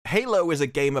Halo is a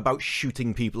game about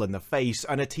shooting people in the face,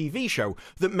 and a TV show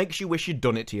that makes you wish you'd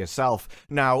done it to yourself.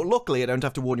 Now, luckily I don't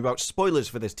have to warn you about spoilers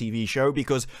for this TV show,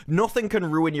 because nothing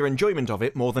can ruin your enjoyment of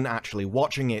it more than actually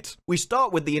watching it. We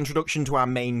start with the introduction to our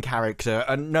main character,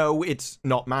 and no, it's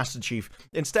not Master Chief.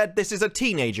 Instead, this is a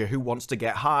teenager who wants to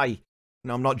get high.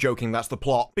 No, I'm not joking, that's the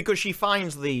plot. Because she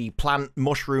finds the plant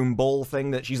mushroom ball thing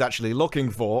that she's actually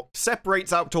looking for,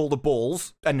 separates out all the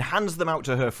balls, and hands them out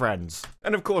to her friends.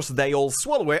 And of course, they all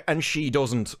swallow it, and she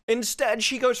doesn't. Instead,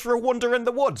 she goes for a wander in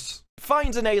the woods,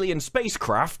 finds an alien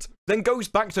spacecraft, then goes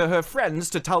back to her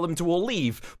friends to tell them to all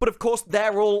leave. But of course,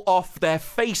 they're all off their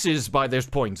faces by this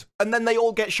point. And then they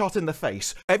all get shot in the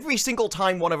face. Every single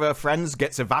time one of her friends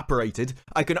gets evaporated,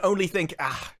 I can only think,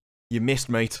 you missed,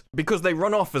 mate. Because they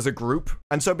run off as a group,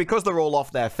 and so because they're all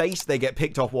off their face, they get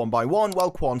picked off one by one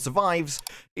while Quan survives,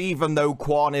 even though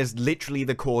Quan is literally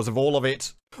the cause of all of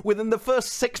it. Within the first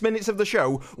 6 minutes of the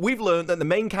show, we've learned that the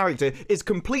main character is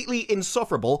completely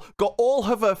insufferable, got all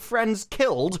of her friends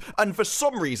killed, and for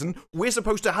some reason, we're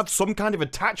supposed to have some kind of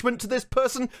attachment to this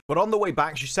person, but on the way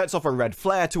back, she sets off a red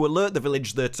flare to alert the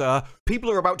village that,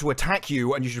 people are about to attack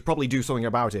you, and you should probably do something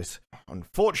about it.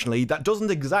 Unfortunately, that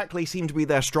doesn't exactly seem to be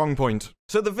their strong point.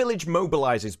 So the village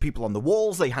mobilizes people on the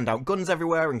walls, they hand out guns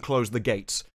everywhere, and close the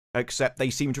gates. Except they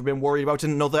seem to have been worried about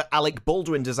another Alec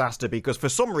Baldwin disaster, because for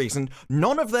some reason,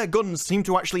 none of their guns seem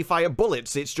to actually fire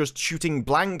bullets, it's just shooting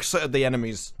blanks at the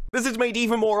enemies. This is made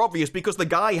even more obvious because the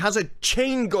guy has a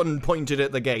chain gun pointed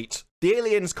at the gate. The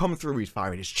aliens come through, he's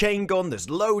firing his chain gun, there's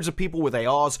loads of people with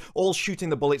ARs, all shooting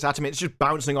the bullets at him, it's just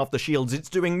bouncing off the shields, it's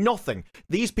doing nothing.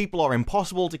 These people are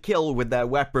impossible to kill with their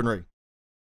weaponry.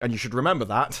 And you should remember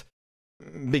that,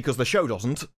 because the show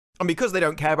doesn't. And because they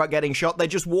don't care about getting shot, they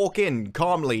just walk in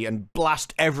calmly and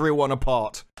blast everyone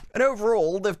apart. And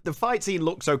overall, the fight scene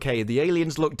looks okay. The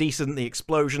aliens look decent, the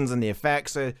explosions and the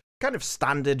effects are kind of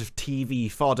standard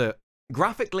TV fodder.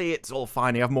 Graphically, it's all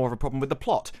fine. I have more of a problem with the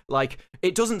plot. Like,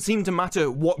 it doesn't seem to matter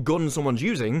what gun someone's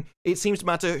using, it seems to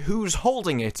matter who's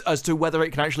holding it as to whether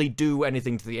it can actually do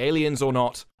anything to the aliens or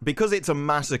not. Because it's a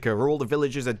massacre, all the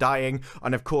villagers are dying,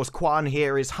 and of course Quan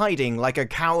here is hiding like a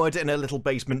coward in a little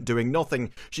basement doing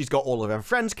nothing. She's got all of her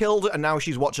friends killed, and now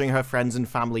she's watching her friends and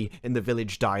family in the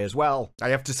village die as well. I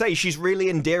have to say, she's really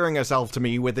endearing herself to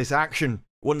me with this action.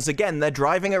 Once again, they're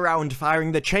driving around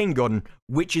firing the chain gun,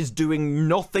 which is doing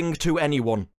nothing to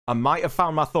anyone. I might have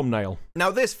found my thumbnail. Now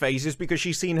this phase is because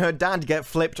she's seen her dad get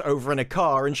flipped over in a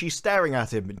car and she's staring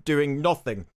at him, doing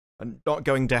nothing, and not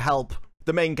going to help.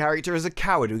 The main character is a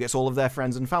coward who gets all of their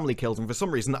friends and family killed, and for some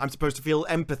reason I'm supposed to feel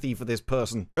empathy for this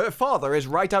person. Her father is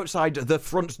right outside the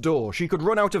front door. She could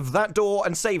run out of that door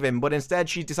and save him, but instead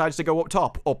she decides to go up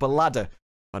top, up a ladder.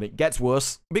 And it gets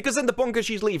worse, because in the bunker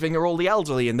she's leaving are all the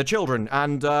elderly and the children,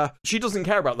 and she doesn't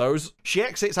care about those. She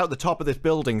exits out the top of this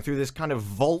building through this kind of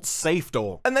vault safe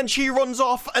door, and then she runs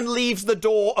off and leaves the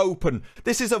door open.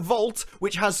 This is a vault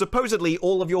which has supposedly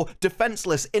all of your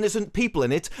defenseless, innocent people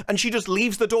in it, and she just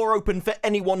leaves the door open for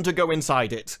anyone to go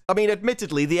inside it. I mean,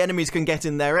 admittedly, the enemies can get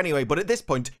in there anyway, but at this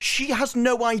point, she has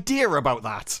no idea about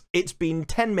that. It's been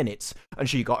 10 minutes, and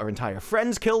she got her entire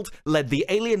friends killed, led the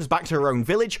aliens back to her own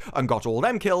village, and got all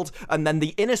them killed, and then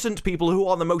the innocent people who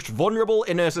are the most vulnerable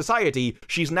in her society,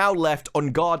 she's now left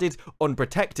unguarded,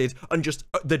 unprotected, and just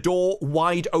the door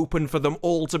wide open for them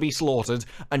all to be slaughtered,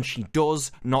 and she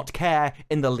does not care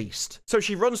in the least. So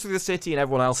she runs through the city and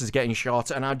everyone else is getting shot,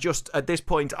 and at this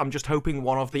point, I'm just hoping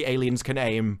one of the aliens can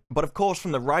aim. But of course,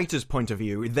 from the writer's point of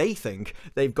view, they think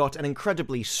they've got an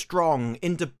incredibly strong,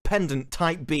 independent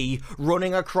Type B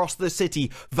running across the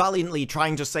city, valiantly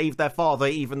trying to save their father,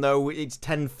 even though it's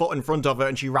 10 foot in front of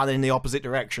her and she ran in the opposite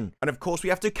direction. And of course, we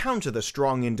have to counter the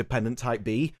strong, independent Type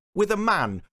B with a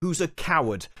man who's a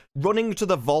coward, running to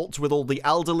the vault with all the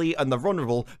elderly and the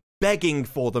vulnerable, begging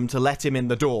for them to let him in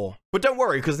the door. But don't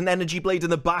worry, because an energy blade in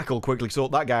the back will quickly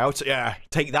sort that guy out. Yeah,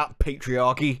 take that,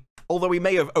 patriarchy. Although he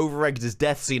may have over-egged his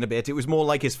death scene a bit, it was more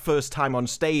like his first time on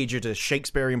stage at a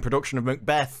Shakespearean production of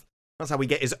Macbeth. That's how we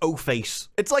get his O-face.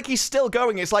 It's like he's still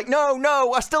going. It's like,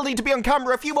 no, I still need to be on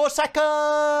camera a few more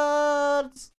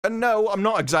seconds. And no, I'm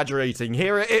not exaggerating.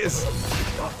 Here it is.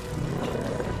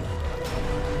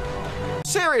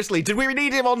 Seriously, did we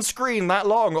need him on screen that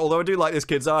long? Although I do like this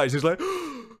kid's eyes. He's like,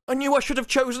 I knew I should have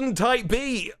chosen Type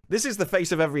B. This is the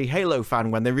face of every Halo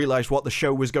fan when they realized what the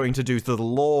show was going to do to the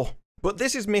lore. But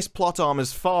this is Miss Plot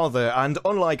Armor's father, and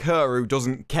unlike her, who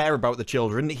doesn't care about the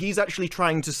children, he's actually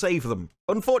trying to save them.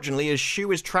 Unfortunately, his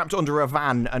shoe is trapped under a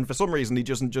van, and for some reason he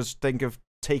doesn't just think of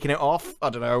taking it off. I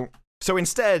don't know. So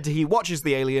instead, he watches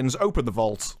the aliens open the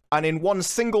vault, and in one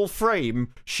single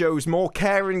frame, shows more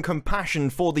care and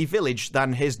compassion for the village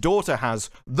than his daughter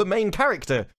has, the main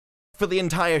character. for the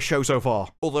entire show so far.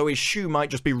 Although his shoe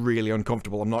might just be really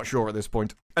uncomfortable, I'm not sure at this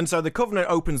point. And so the Covenant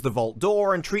opens the vault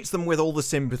door and treats them with all the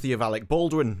sympathy of Alec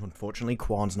Baldwin. Unfortunately,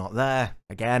 Kwan's not there.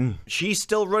 Again. She's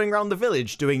still running around the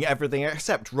village doing everything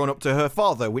except run up to her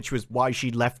father, which was why she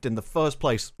left in the first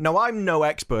place. Now, I'm no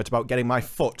expert about getting my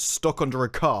foot stuck under a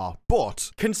car,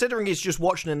 but considering he's just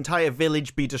watched an entire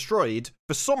village be destroyed,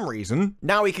 for some reason,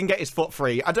 now he can get his foot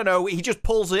free. I don't know, he just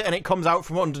pulls it and it comes out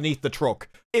from underneath the truck.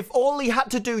 If all he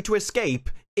had to do to escape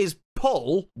is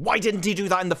pull, why didn't he do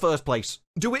that in the first place?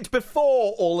 Do it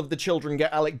before all of the children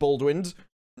get Alec Baldwined,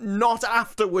 not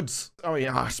afterwards. Oh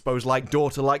yeah, I suppose like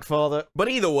daughter, like father. But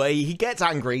either way, he gets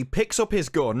angry, picks up his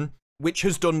gun, which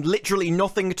has done literally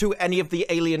nothing to any of the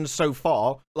aliens so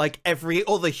far, like every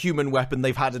other human weapon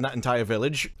they've had in that entire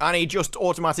village, and he just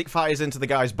automatic fires into the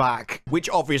guy's back, which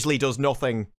obviously does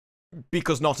nothing,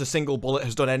 because not a single bullet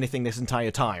has done anything this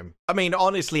entire time. I mean,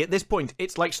 honestly, at this point,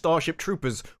 it's like Starship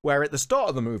Troopers, where at the start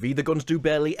of the movie, the guns do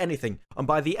barely anything, and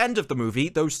by the end of the movie,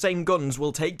 those same guns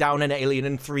will take down an alien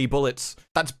in 3 bullets.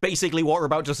 That's basically what we're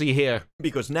about to see here,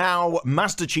 because now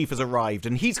Master Chief has arrived,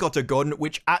 and he's got a gun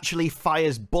which actually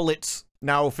fires bullets.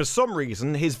 Now, for some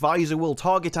reason, his visor will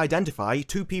target identify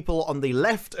 2 people on the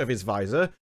left of his visor,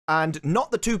 and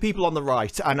not the 2 people on the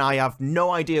right, and I have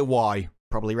no idea why.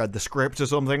 Probably read the script or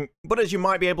something. But as you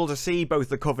might be able to see, both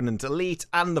the Covenant Elite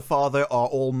and the Father are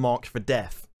all marked for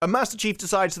death. And Master Chief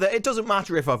decides that it doesn't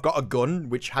matter if I've got a gun,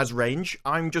 which has range,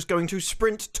 I'm just going to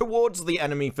sprint towards the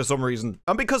enemy for some reason.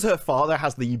 And because her father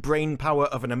has the brain power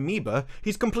of an amoeba,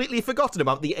 he's completely forgotten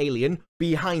about the alien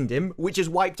behind him, which has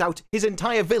wiped out his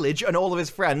entire village and all of his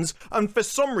friends, and for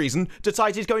some reason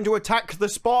decides he's going to attack the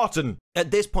Spartan. At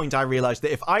this point, I realized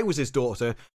that if I was his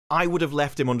daughter, I would have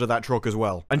left him under that truck as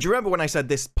well. And do you remember when I said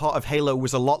this part of Halo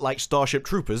was a lot like Starship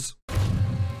Troopers?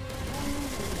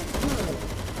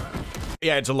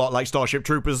 Yeah, it's a lot like Starship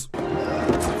Troopers.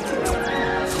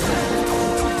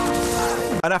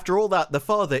 And after all that, the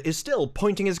father is still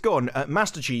pointing his gun at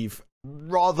Master Chief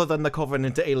rather than the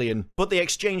Covenant alien. But they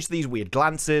exchange these weird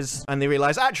glances, and they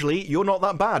realize, actually, you're not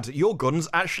that bad. Your guns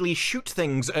actually shoot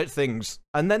things at things.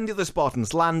 And then the other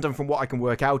Spartans land, and from what I can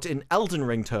work out, in Elden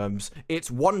Ring terms,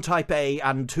 it's 1 Type A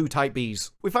and 2 Type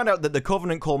Bs. We find out that the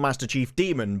Covenant call Master Chief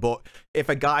Demon, but if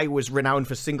a guy was renowned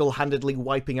for single-handedly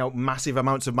wiping out massive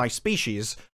amounts of my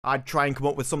species, I'd try and come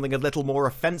up with something a little more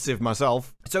offensive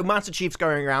myself. So Master Chief's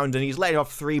going around and he's letting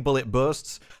off 3 bullet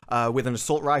bursts with an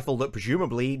assault rifle that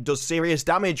presumably does serious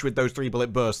damage with those 3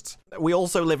 bullet bursts. We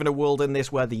also live in a world in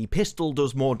this where the pistol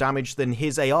does more damage than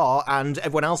his AR and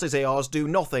everyone else's ARs do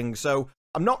nothing, so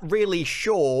I'm not really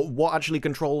sure what actually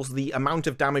controls the amount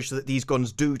of damage that these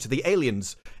guns do to the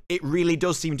aliens. It really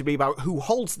does seem to be about who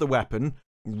holds the weapon,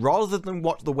 rather than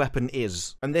what the weapon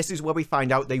is. And this is where we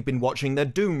find out they've been watching their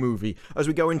Doom movie, as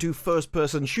we go into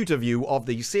first-person shooter view of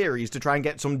the series to try and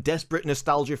get some desperate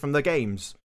nostalgia from the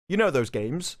games. You know those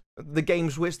games? The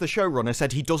games which the showrunner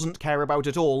said he doesn't care about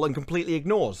at all and completely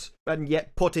ignores, and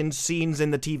yet put in scenes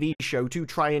in the TV show to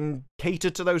try and cater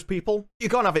to those people? You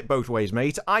can't have it both ways,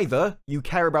 mate. Either you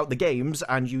care about the games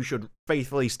and you should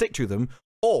faithfully stick to them,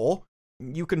 or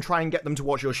you can try and get them to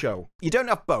watch your show. You don't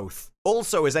have both.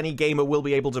 Also, as any gamer will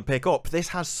be able to pick up, this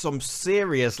has some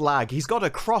serious lag. He's got a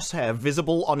crosshair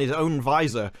visible on his own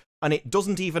visor, and it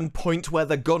doesn't even point where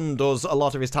the gun does a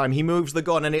lot of his time. He moves the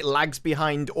gun and it lags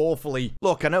behind awfully.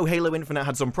 Look, I know Halo Infinite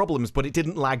had some problems, but it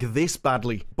didn't lag this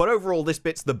badly. But overall, this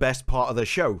bit's the best part of the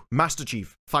show. Master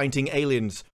Chief fighting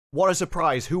aliens. What a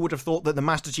surprise. Who would have thought that the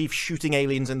Master Chief shooting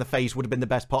aliens in the face would have been the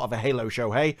best part of a Halo show,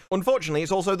 hey? Unfortunately,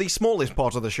 it's also the smallest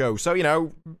part of the show, so, you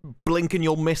know, blink and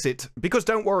you'll miss it. Because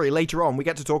don't worry, later on, we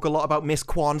get to talk a lot about Miss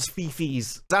Kwan's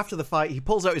fifis. After the fight, he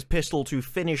pulls out his pistol to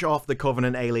finish off the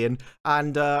Covenant alien,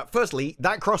 and, firstly,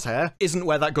 that crosshair isn't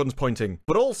where that gun's pointing.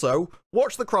 But also,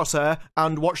 watch the crosshair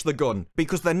and watch the gun,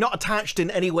 because they're not attached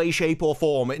in any way, shape, or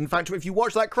form. In fact, if you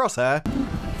watch that crosshair,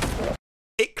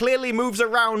 it clearly moves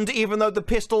around even though the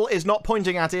pistol is not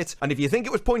pointing at it, and if you think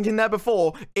it was pointing there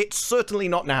before, it's certainly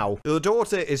not now. The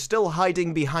daughter is still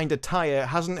hiding behind a tire,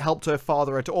 hasn't helped her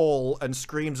father at all, and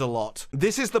screams a lot.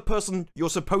 This is the person you're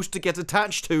supposed to get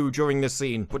attached to during this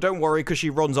scene, but don't worry because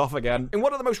she runs off again. In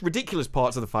one of the most ridiculous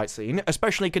parts of the fight scene,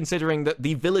 especially considering that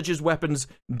the villagers' weapons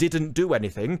didn't do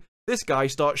anything, This guy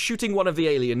starts shooting one of the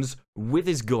aliens with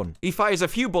his gun. He fires a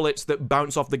few bullets that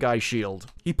bounce off the guy's shield.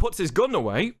 He puts his gun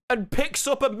away and picks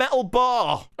up a metal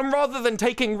bar. And rather than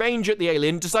taking range at the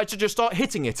alien, decides to just start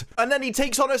hitting it. And then he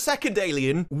takes on a second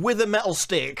alien with a metal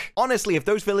stick. Honestly, if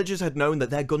those villagers had known that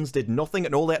their guns did nothing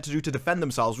and all they had to do to defend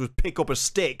themselves was pick up a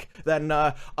stick, then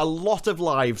a lot of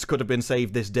lives could have been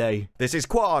saved this day. This is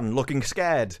Quan looking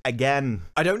scared again.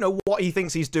 I don't know what he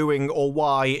thinks he's doing or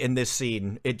why in this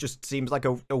scene. It just seems like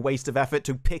a waste of effort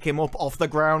to pick him up off the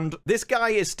ground. This guy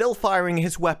is still firing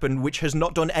his weapon, which has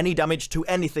not done any damage to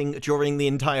anything during the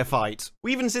entire fight.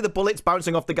 We even see the bullets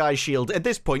bouncing off the guy's shield. At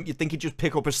this point, you'd think he'd just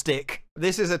pick up a stick.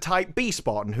 This is a Type B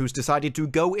Spartan who's decided to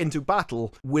go into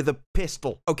battle with a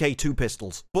pistol. Okay, 2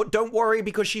 pistols. But don't worry,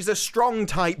 because she's a strong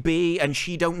Type B and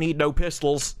she don't need no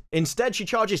pistols. Instead, she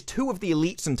charges 2 of the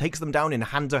elites and takes them down in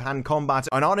hand-to-hand combat.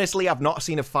 And honestly, I've not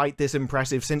seen a fight this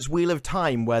impressive since Wheel of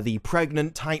Time, where the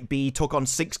pregnant Type B took on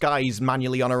 6 guys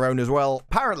manually on her own as well.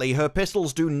 Apparently, her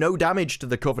pistols do no damage to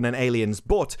the Covenant aliens,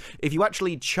 but if you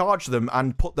actually charge them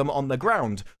and put them on the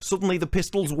ground, suddenly the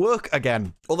pistols work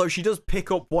again. Although she does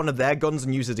pick up one of their guns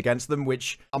and use it against them,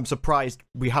 which I'm surprised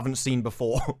we haven't seen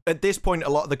before. At this point, a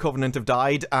lot of the Covenant have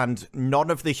died, and none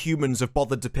of the humans have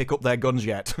bothered to pick up their guns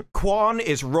yet. Quan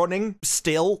is running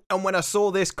still, and when I saw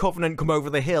this Covenant come over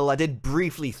the hill, I did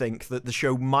briefly think that the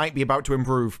show might be about to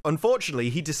improve. Unfortunately,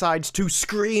 he decides to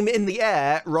scream in the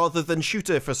air rather than shoot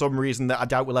her for some reason that I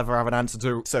doubt we'll ever have an answer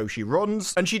to. So she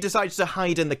runs, and she decides to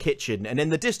hide in the kitchen, and in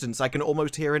the distance I can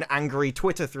almost hear an angry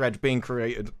Twitter thread being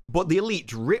created. But the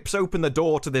elite rips open the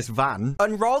door to this van,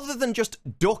 and rather than just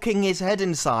ducking his head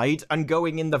inside and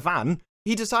going in the van,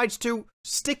 he decides to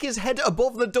stick his head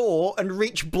above the door and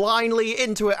reach blindly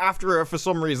into it after her for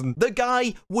some reason. The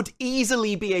guy would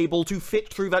easily be able to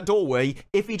fit through that doorway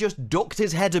if he just ducked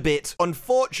his head a bit.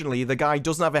 Unfortunately, the guy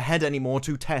doesn't have a head anymore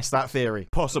to test that theory.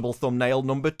 Possible thumbnail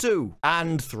number 2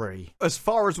 and 3. As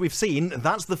far as we've seen,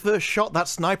 that's the first shot that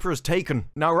sniper has taken.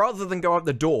 Now, rather than go out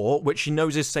the door, which she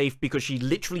knows is safe because she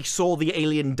literally saw the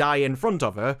alien die in front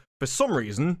of her, for some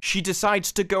reason, she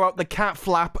decides to go out the cat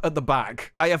flap at the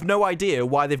back. I have no idea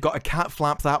why they've got a cat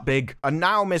flap that big. And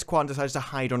now Miss Quan decides to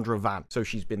hide under a van. So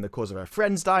she's been the cause of her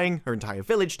friends dying, her entire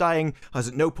village dying, has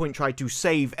at no point tried to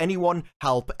save anyone,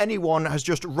 help anyone, has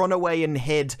just run away and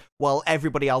hid while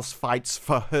everybody else fights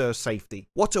for her safety.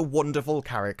 What a wonderful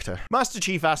character. Master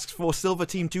Chief asks for Silver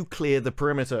Team to clear the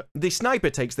perimeter. The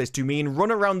sniper takes this to mean run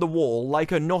around the wall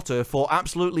like a nutter for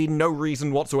absolutely no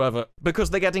reason whatsoever, because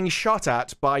they're getting shot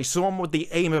at by someone with the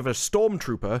aim of a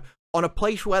stormtrooper on a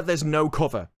place where there's no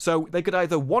cover. So they could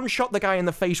either one-shot the guy in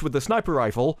the face with the sniper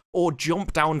rifle or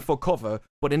jump down for cover,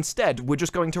 but instead we're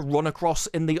just going to run across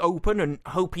in the open and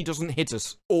hope he doesn't hit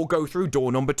us. Or go through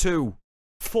door number 2.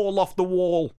 Fall off the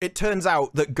wall. It turns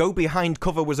out that go behind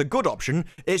cover was a good option.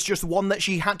 It's just one that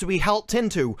she had to be helped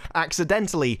into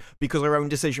accidentally because her own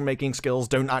decision-making skills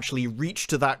don't actually reach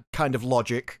to that kind of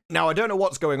logic. Now, I don't know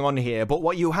what's going on here, but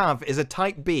what you have is a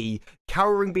Type B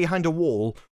cowering behind a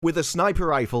wall with a sniper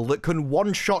rifle that can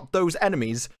one-shot those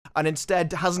enemies and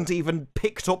instead hasn't even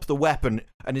picked up the weapon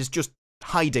and is just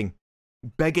hiding,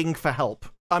 begging for help.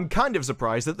 I'm kind of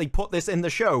surprised that they put this in the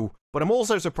show, but I'm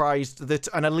also surprised that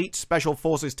an elite special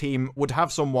forces team would have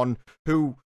someone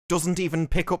who doesn't even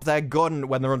pick up their gun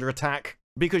when they're under attack.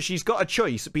 Because she's got a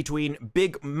choice between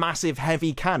big, massive,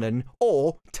 heavy cannon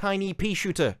or tiny pea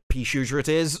shooter. Pea shooter it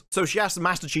is. So she asks the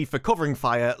Master Chief for covering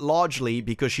fire, largely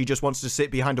because she just wants to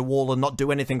sit behind a wall and not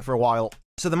do anything for a while.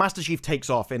 So the Master Chief takes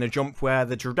off in a jump where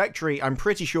the trajectory, I'm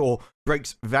pretty sure,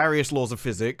 breaks various laws of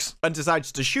physics and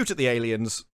decides to shoot at the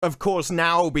aliens. Of course,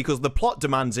 now, because the plot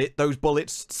demands it, those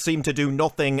bullets seem to do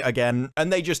nothing again,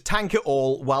 and they just tank it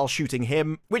all while shooting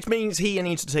him, which means he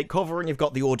needs to take cover, and you've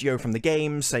got the audio from the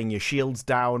game saying your shield's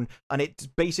down, and it's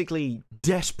basically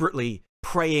desperately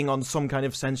preying on some kind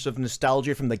of sense of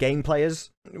nostalgia from the game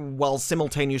players, while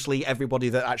simultaneously everybody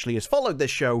that actually has followed this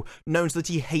show knows that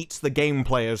he hates the game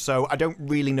players, so I don't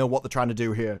really know what they're trying to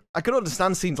do here. I could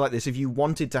understand scenes like this if you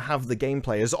wanted to have the game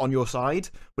players on your side,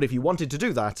 but if you wanted to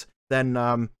do that,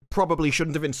 then probably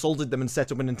shouldn't have insulted them and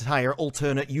set up an entire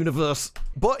alternate universe.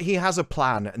 But he has a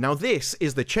plan. Now this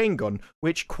is the chain gun,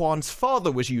 which Quan's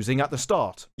father was using at the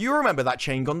start. You remember that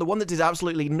chain gun, the one that did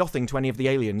absolutely nothing to any of the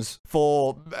aliens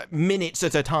for minutes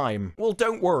at a time? Well,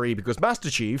 don't worry, because Master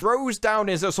Chief throws down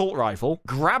his assault rifle,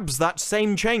 grabs that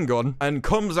same chain gun, and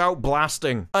comes out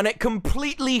blasting. And it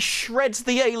completely shreds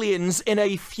the aliens in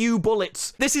a few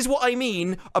bullets. This is what I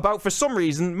mean about, for some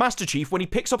reason, Master Chief, when he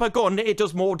picks up a gun, it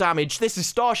does more damage. This is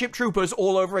Starship Troopers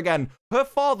all over again. Her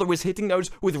father was hitting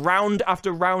those with round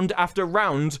after round after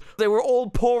round. They were all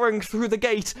pouring through the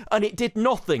gate, and it did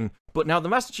nothing. But now the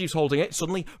Master Chief's holding it,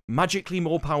 suddenly magically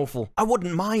more powerful. I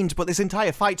wouldn't mind, but this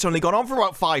entire fight's only gone on for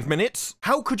about 5 minutes.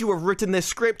 How could you have written this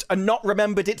script and not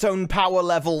remembered its own power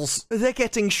levels? They're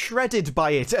getting shredded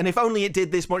by it, and if only it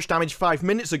did this much damage 5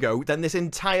 minutes ago, then this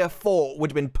entire fort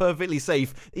would have been perfectly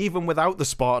safe, even without the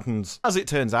Spartans. As it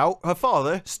turns out, her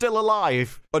father, still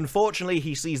alive. Unfortunately,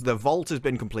 he sees the vault has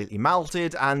been completely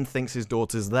melted and thinks his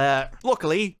daughter's there.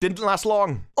 Luckily, didn't last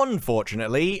long.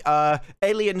 Unfortunately,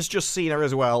 aliens just seen her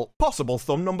as well. Possible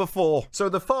thumb number 4. So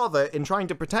the father, in trying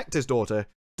to protect his daughter,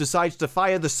 decides to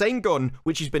fire the same gun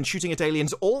which he's been shooting at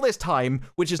aliens all this time,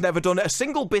 which has never done a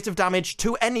single bit of damage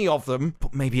to any of them.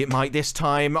 But maybe it might this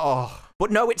time. Oh. But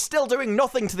no, it's still doing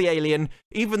nothing to the alien,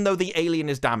 even though the alien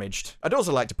is damaged. I'd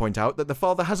also like to point out that the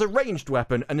father has a ranged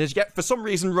weapon and is yet for some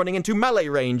reason running into melee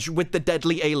range with the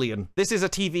deadly alien. This is a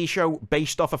TV show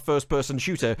based off a first-person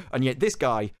shooter, and yet this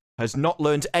guy has not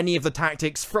learned any of the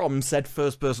tactics from said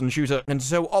first-person shooter. And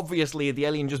so obviously the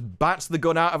alien just bats the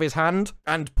gun out of his hand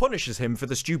and punishes him for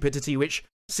the stupidity which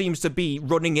seems to be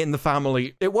running in the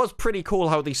family. It was pretty cool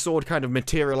how the sword kind of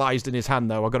materialized in his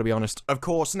hand though, I gotta be honest. Of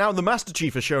course, now the Master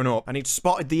Chief has shown up and he'd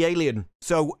spotted the alien.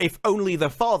 So if only the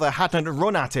father hadn't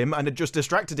run at him and had just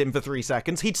distracted him for 3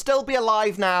 seconds, he'd still be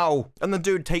alive now. And the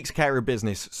dude takes care of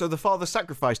business. So the father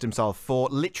sacrificed himself for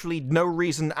literally no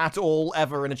reason at all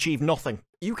ever and achieved nothing.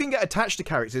 You can get attached to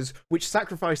characters which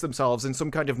sacrifice themselves in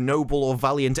some kind of noble or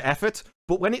valiant effort,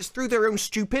 but when it's through their own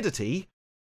stupidity,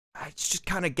 it's just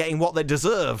kind of getting what they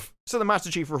deserve. So the Master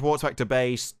Chief reports back to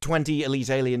base, 20 elite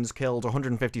aliens killed,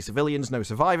 150 civilians, no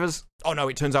survivors. Oh no,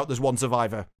 it turns out there's one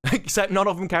survivor. Except none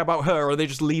of them care about her, or they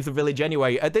just leave the village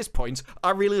anyway. At this point,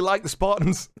 I really like the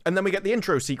Spartans. And then we get the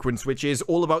intro sequence, which is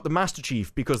all about the Master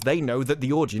Chief, because they know that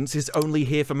the audience is only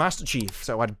here for Master Chief.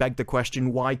 So I'd beg the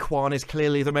question why Quan is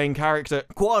clearly the main character.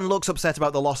 Quan looks upset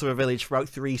about the loss of a village for about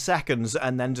 3 seconds,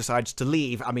 and then decides to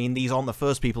leave. I mean, these aren't the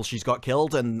first people she's got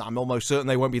killed, and I'm almost certain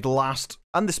they won't be the last.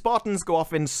 And the Spartans go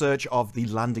off in search of the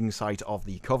landing site of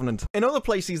the Covenant. In other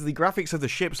places, the graphics of the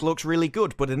ships looks really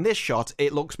good, but in this shot,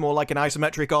 it looks more like an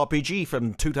isometric RPG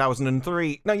from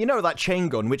 2003. Now, you know that chain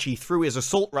gun which he threw his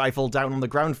assault rifle down on the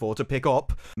ground for to pick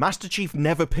up? Master Chief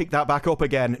never picked that back up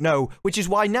again, no, which is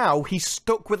why now he's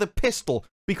stuck with a pistol,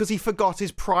 because he forgot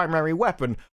his primary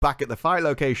weapon back at the fight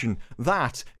location.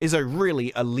 That is a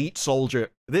really elite soldier.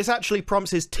 This actually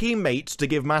prompts his teammates to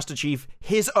give Master Chief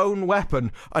his own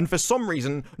weapon, and for some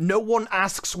reason, no one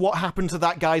asks what happened to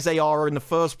that guy's AR in the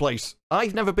first place.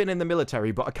 I've never been in the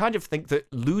military, but I kind of think that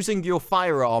losing your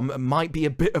firearm might be a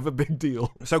bit of a big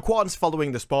deal. So Quan's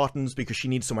following the Spartans because she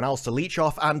needs someone else to leech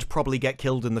off and probably get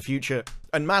killed in the future.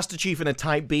 And Master Chief and a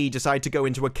Type B decide to go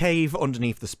into a cave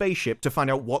underneath the spaceship to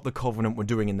find out what the Covenant were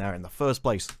doing in there in the first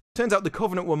place. Turns out the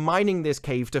Covenant were mining this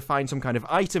cave to find some kind of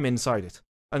item inside it,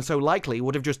 and so likely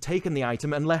would have just taken the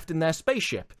item and left in their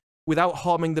spaceship, without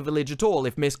harming the village at all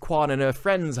if Miss Quan and her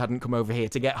friends hadn't come over here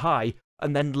to get high,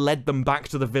 and then led them back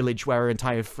to the village where her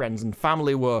entire friends and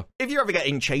family were. If you're ever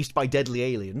getting chased by deadly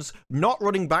aliens, not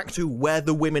running back to where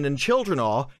the women and children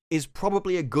are is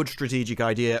probably a good strategic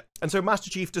idea. And so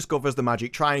Master Chief discovers the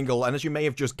magic triangle, and as you may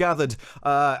have just gathered,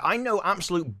 I know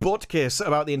absolute butt kiss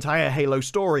about the entire Halo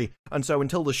story, and so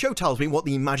until the show tells me what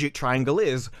the magic triangle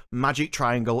is, magic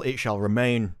triangle it shall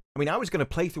remain. I mean, I was going to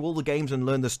play through all the games and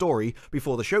learn the story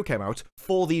before the show came out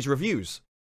for these reviews.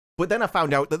 But then I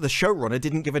found out that the showrunner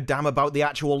didn't give a damn about the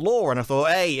actual lore, and I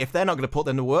thought, hey, if they're not going to put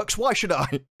them to works, why should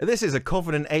I? This is a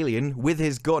Covenant alien with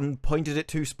his gun pointed at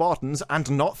 2 Spartans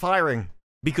and not firing,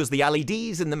 because the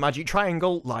LEDs in the magic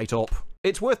triangle light up.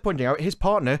 It's worth pointing out his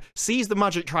partner sees the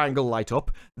magic triangle light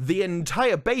up, the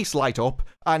entire base light up,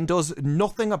 and does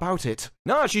nothing about it.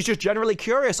 No, she's just generally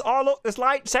curious. Oh, look, there's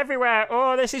lights everywhere.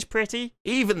 Oh, this is pretty.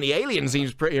 Even the alien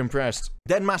seems pretty impressed.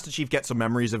 Then Master Chief gets some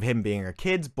memories of him being a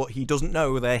kid, but he doesn't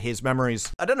know they're his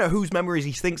memories. I don't know whose memories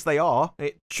he thinks they are.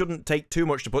 It shouldn't take too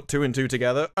much to put 2 and 2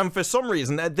 together. And for some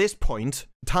reason, at this point,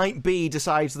 Type B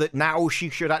decides that now she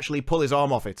should actually pull his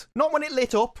arm off it. Not when it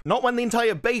lit up, not when the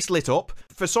entire base lit up,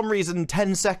 for some reason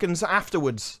 10 seconds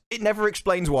afterwards. It never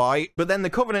explains why, but then the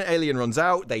Covenant alien runs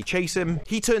out, they chase him,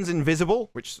 he turns invisible,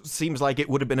 which seems like it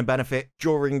would have been a benefit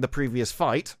during the previous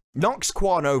fight, knocks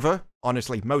Quan over,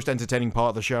 honestly, most entertaining part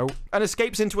of the show, and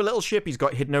escapes into a little ship he's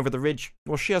got hidden over the ridge.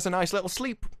 Well, she has a nice little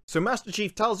sleep. So Master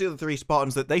Chief tells the other 3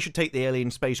 Spartans that they should take the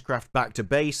alien spacecraft back to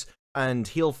base, and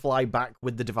he'll fly back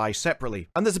with the device separately.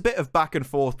 And there's a bit of back and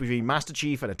forth between Master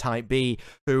Chief and a Type B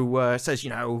who says, you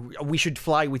know, we should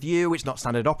fly with you, it's not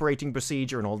standard operating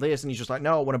procedure and all this, and he's just like,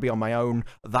 no, I want to be on my own,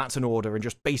 that's an order, and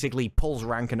just basically pulls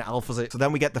rank and alphas it. So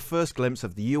then we get the first glimpse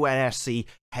of the UNSC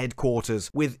headquarters,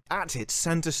 with at its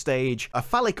center stage a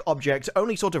phallic object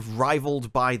only sort of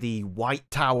rivaled by the White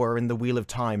Tower in the Wheel of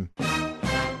Time.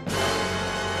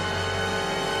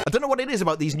 I don't know what it is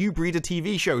about these new breed of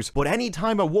TV shows, but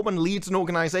anytime a woman leads an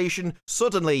organization,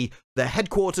 suddenly the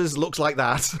headquarters looks like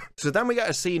that. So then we get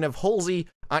a scene of Halsey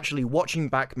actually watching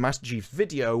back Master Chief's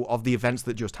video of the events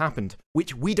that just happened,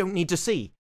 which we don't need to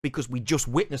see, because we just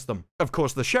witnessed them. Of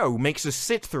course, the show makes us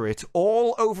sit through it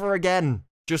all over again.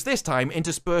 Just this time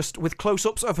interspersed with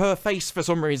close-ups of her face for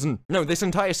some reason. No, this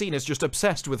entire scene is just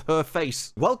obsessed with her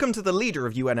face. Welcome to the leader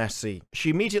of UNSC. She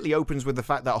immediately opens with the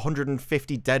fact that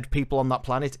 150 dead people on that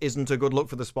planet isn't a good look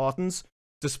for the Spartans,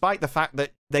 despite the fact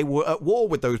that they were at war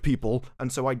with those people,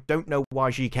 and so I don't know why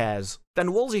she cares.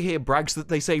 Then Woolsey here brags that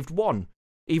they saved one,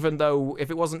 even though if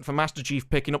it wasn't for Master Chief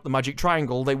picking up the magic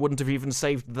triangle, they wouldn't have even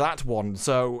saved that one,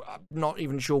 so I'm not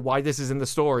even sure why this is in the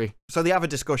story. So they have a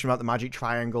discussion about the magic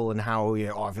triangle and how, you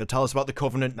know, oh, if you tell us about the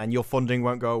Covenant, then your funding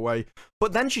won't go away.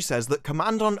 But then she says that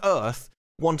Command on Earth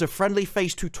want a friendly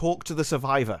face to talk to the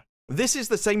survivor. This is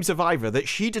the same survivor that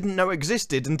she didn't know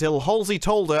existed until Halsey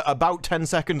told her about 10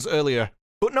 seconds earlier.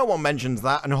 But no one mentions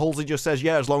that, and Halsey just says,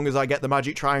 yeah, as long as I get the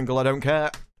magic triangle, I don't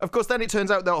care. Of course, then it turns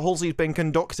out that Halsey's been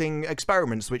conducting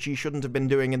experiments, which she shouldn't have been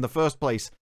doing in the first place,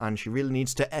 and she really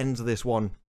needs to end this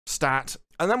one. Stat.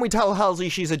 And then we tell Halsey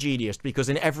she's a genius, because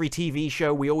in every TV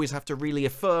show, we always have to really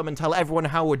affirm and tell everyone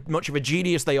how much of a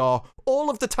genius they are, all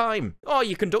of the time. Oh,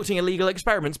 you're conducting illegal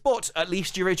experiments, but at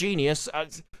least you're a genius.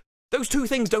 Those two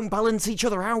things don't balance each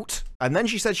other out. And then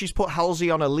she said she's put Halsey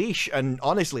on a leash, and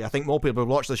honestly, I think more people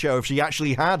would watch the show if she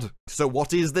actually had. So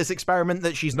what is this experiment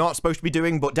that she's not supposed to be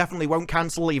doing, but definitely won't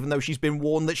cancel, even though she's been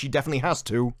warned that she definitely has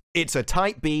to? It's a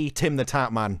Type B Tim the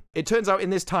Tap Man. It turns out in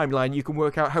this timeline, you can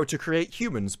work out how to create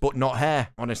humans, but not hair.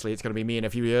 Honestly, it's gonna be me in a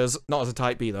few years. Not as a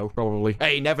Type B, though, probably.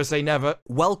 Hey, never say never.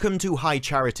 Welcome to High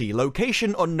Charity.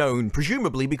 Location unknown,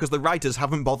 presumably because the writers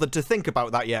haven't bothered to think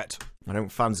about that yet. I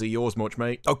don't fancy yours much,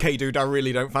 mate. Okay, dude, I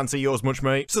really don't fancy yours much,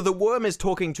 mate. So the worm is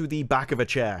talking to the back of a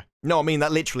chair. No, I mean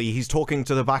that literally, he's talking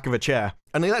to the back of a chair.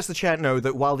 And he lets the chair know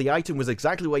that while the item was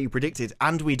exactly where you predicted,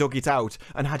 and we dug it out,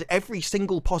 and had every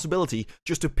single possibility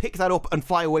just to pick that up and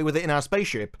fly away with it in our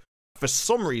spaceship, for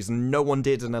some reason, no one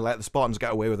did, and they let the Spartans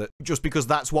get away with it, just because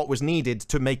that's what was needed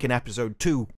to make an episode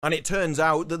 2. And it turns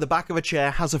out that the back of a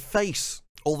chair has a face.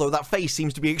 Although that face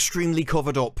seems to be extremely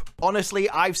covered up. Honestly,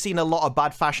 I've seen a lot of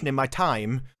bad fashion in my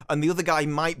time, and the other guy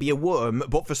might be a worm,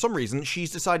 but for some reason,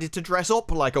 she's decided to dress up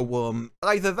like a worm.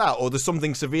 Either that, or there's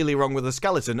something severely wrong with the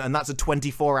skeleton, and that's a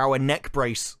 24-hour neck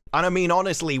brace. And I mean,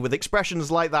 honestly, with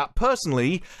expressions like that,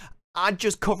 personally, I'd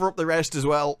just cover up the rest as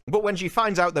well. But when she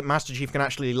finds out that Master Chief can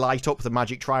actually light up the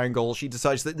magic triangle, she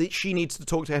decides that she needs to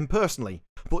talk to him personally,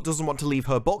 but doesn't want to leave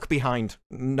her book behind.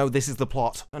 No, this is the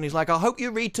plot. And he's like, I hope you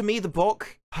read to me the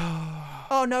book.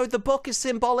 Oh no, the book is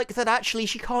symbolic that actually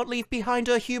she can't leave behind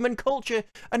her human culture,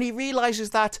 and he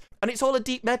realizes that, and it's all a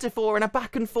deep metaphor and a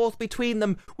back and forth between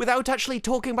them without actually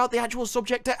talking about the actual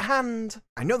subject at hand.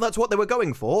 I know that's what they were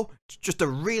going for. It's just a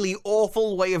really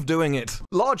awful way of doing it.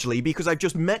 Largely because I've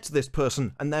just met this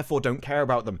person and therefore don't care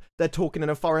about them. They're talking in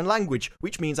a foreign language,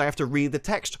 which means I have to read the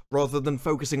text rather than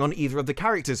focusing on either of the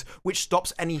characters, which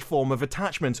stops any form of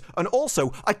attachment. And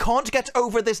also, I can't get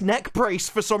over this neck brace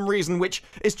for some reason, which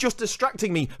is just distracting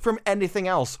me from anything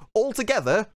else.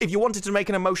 Altogether, if you wanted to make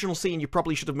an emotional scene, you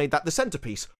probably should have made that the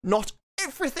centerpiece, not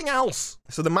everything else.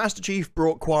 So the Master Chief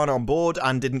brought Quan on board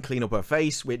and didn't clean up her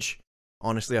face, which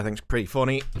honestly I think is pretty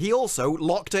funny. He also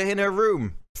locked her in her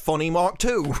room. Funny Mark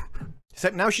 2.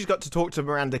 Except now she's got to talk to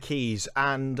Miranda Keyes,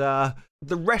 and the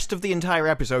rest of the entire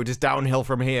episode is downhill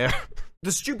from here.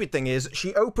 The stupid thing is,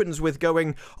 she opens with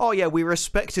going, oh yeah, we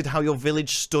respected how your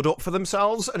village stood up for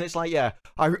themselves, and it's like, yeah,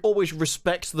 I always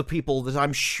respect the people that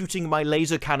I'm shooting my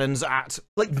laser cannons at.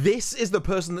 Like, this is the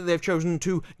person that they've chosen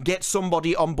to get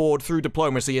somebody on board through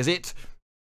diplomacy, is it?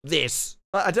 This.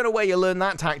 I don't know where you learn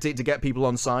that tactic to get people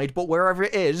on side, but wherever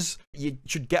it is, you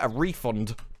should get a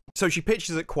refund. So she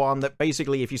pitches at Quan that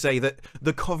basically if you say that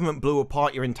the Covenant blew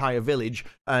apart your entire village,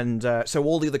 and so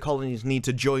all the other colonies need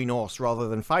to join us rather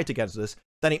than fight against us,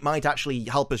 then it might actually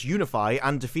help us unify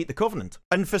and defeat the Covenant.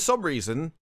 And for some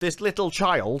reason, this little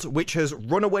child, which has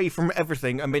run away from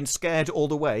everything and been scared all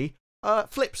the way,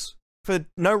 flips. For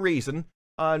no reason.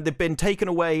 They've been taken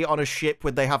away on a ship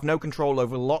where they have no control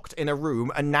over, locked in a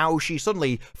room, and now she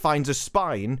suddenly finds a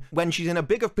spine when she's in a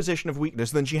bigger position of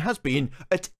weakness than she has been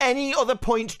at any other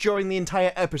point during the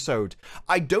entire episode.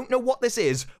 I don't know what this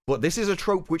is, but this is a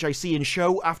trope which I see in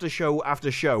show after show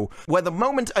after show, where the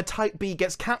moment a Type B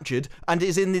gets captured and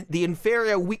is in the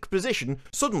inferior weak position,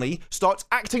 suddenly starts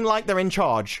acting like they're in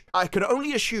charge. I can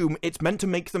only assume it's meant to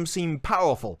make them seem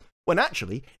powerful, when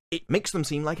actually, it makes them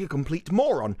seem like a complete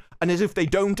moron, and as if they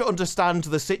don't understand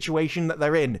the situation that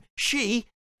they're in. She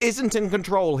isn't in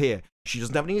control here. She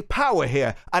doesn't have any power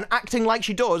here, and acting like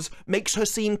she does makes her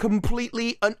seem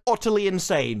completely and utterly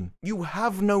insane. You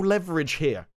have no leverage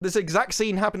here. This exact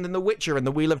scene happened in The Witcher and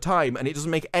The Wheel of Time, and it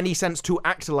doesn't make any sense to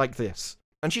act like this.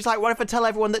 And she's like, what if I tell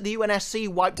everyone that the UNSC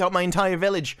wiped out my entire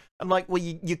village? I'm like, well,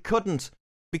 you couldn't,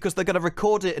 because they're going to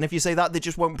record it, and if you say that, they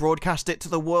just won't broadcast it to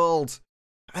the world.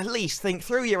 At least think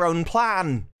through your own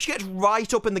plan. She gets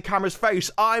right up in the camera's face.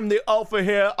 I'm the alpha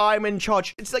here. I'm in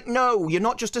charge. It's like, no, you're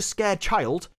not just a scared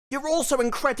child. You're also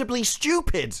incredibly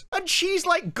stupid. And she's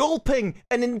like gulping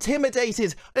and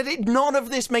intimidated. And none of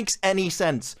this makes any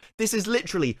sense. This is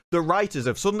literally the writers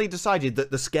have suddenly decided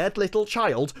that the scared little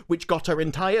child, which got her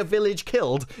entire village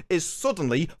killed, is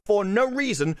suddenly, for no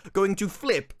reason, going to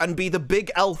flip and be the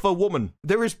big alpha woman.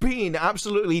 There has been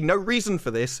absolutely no reason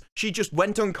for this. She just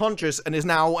went unconscious and is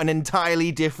now an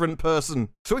entirely different person.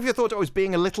 So if you thought I was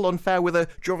being a little unfair with her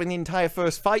during the entire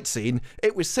first fight scene,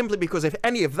 it was simply because if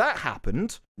any of that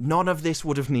happened, none of this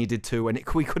would have needed to, and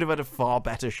we could have had a far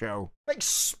better show. Like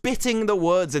spitting the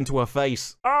words into her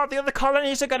face. Oh, the other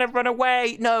colonies are gonna run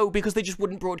away. No, because they just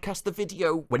wouldn't broadcast the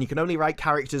video. When you can only write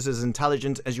characters as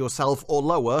intelligent as yourself or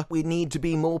lower, we need to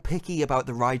be more picky about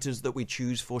the writers that we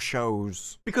choose for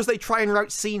shows. Because they try and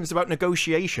write scenes about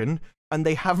negotiation, and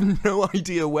they have no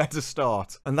idea where to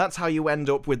start. And that's how you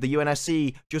end up with the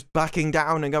UNSC just backing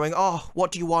down and going, oh,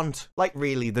 what do you want? Like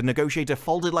really, the negotiator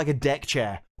folded like a deck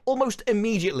chair. Almost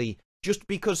immediately, just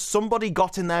because somebody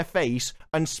got in their face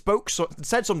and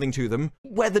said something to them,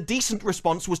 where the decent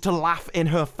response was to laugh in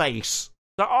her face.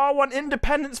 Like, oh, I want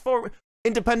independence for...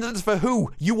 Independence for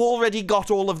who? You already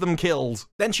got all of them killed.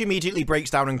 Then she immediately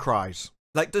breaks down and cries.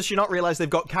 Like, does she not realize they've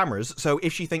got cameras? So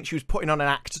if she thinks she was putting on an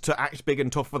act to act big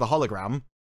and tough for the hologram,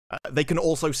 they can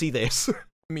also see this.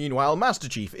 Meanwhile, Master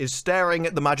Chief is staring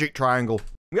at the magic triangle.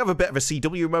 We have a bit of a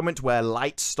CW moment where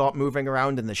lights start moving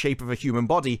around in the shape of a human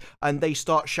body, and they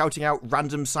start shouting out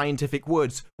random scientific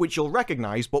words, which you'll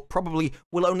recognize, but probably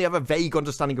will only have a vague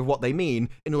understanding of what they mean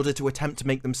in order to attempt to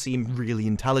make them seem really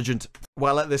intelligent,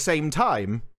 while at the same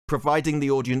time providing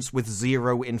the audience with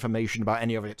zero information about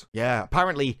any of it. Yeah,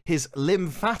 apparently his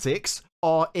lymphatics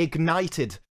are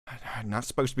ignited. And that's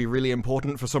supposed to be really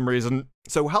important for some reason.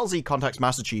 So Halsey contacts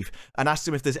Master Chief and asks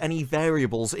him if there's any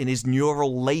variables in his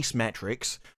neural lace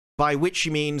metrics, by which she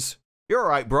means, you're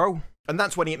alright, bro. And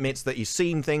that's when he admits that he's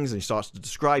seen things and he starts to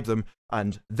describe them,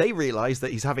 and they realize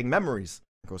that he's having memories.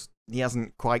 Of course, he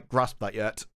hasn't quite grasped that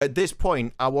yet. At this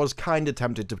point, I was kind of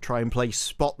tempted to try and play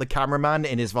Spot the Cameraman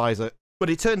in his visor. But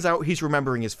it turns out he's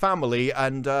remembering his family,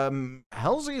 and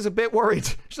Halsey is a bit worried.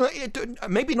 She's like,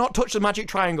 maybe not touch the magic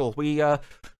triangle. We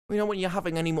don't want you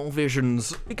having any more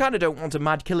visions. We kind of don't want a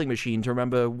mad killing machine to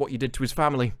remember what you did to his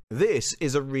family. This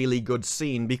is a really good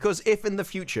scene, because if in the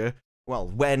future, well,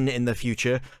 when in the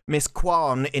future, Miss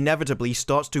Kwan inevitably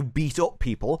starts to beat up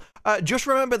people, just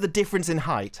remember the difference in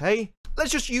height, hey?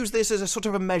 Let's just use this as a sort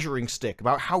of a measuring stick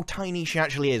about how tiny she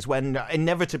actually is when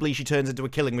inevitably she turns into a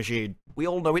killing machine. We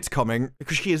all know it's coming,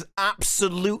 because she is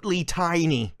absolutely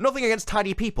tiny. Nothing against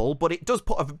tiny people, but it does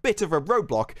put a bit of a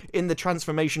roadblock in the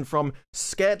transformation from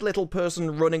scared little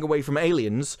person running away from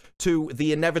aliens to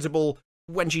the inevitable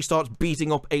when she starts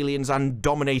beating up aliens and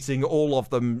dominating all of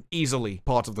them easily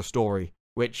part of the story,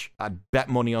 which I'd bet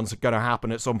money on's going to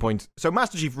happen at some point. So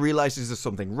Master Chief realizes there's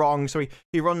something wrong, so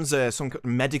he runs some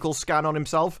medical scan on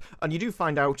himself, and you do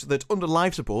find out that under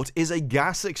life support is a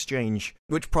gas exchange,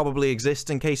 which probably exists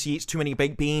in case he eats too many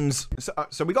baked beans.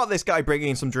 So we got this guy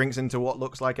bringing some drinks into what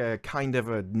looks like a kind of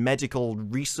a medical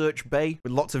research bay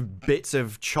with lots of bits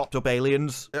of chopped up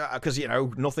aliens, because, you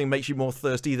know, nothing makes you more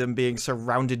thirsty than being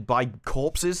surrounded by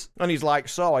corpses. And he's like,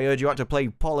 so I heard you had to play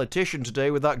politician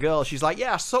today with that girl. She's like,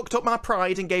 yeah, I sucked up my pride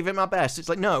and gave it my best. It's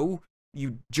like, no,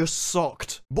 you just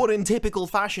sucked. But in typical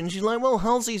fashion, she's like, well,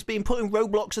 Halsey's been putting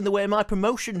roadblocks in the way of my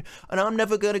promotion, and I'm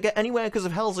never going to get anywhere because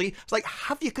of Halsey. It's like,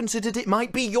 have you considered it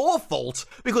might be your fault?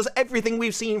 Because everything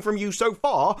we've seen from you so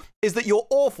far is that you're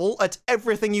awful at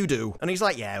everything you do. And he's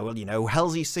like, yeah, well, you know,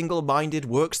 Halsey's single-minded,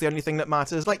 work's the only thing that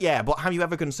matters. Like, yeah, but have you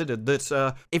ever considered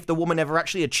that if the woman ever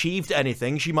actually achieved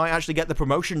anything, she might actually get the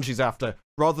promotion she's after?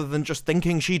 rather than just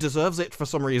thinking she deserves it for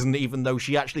some reason, even though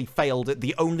she actually failed at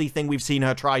the only thing we've seen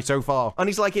her try so far. And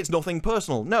he's like, it's nothing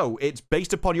personal. No, it's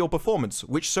based upon your performance,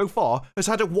 which so far has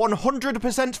had a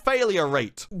 100% failure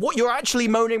rate. What you're actually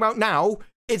moaning about now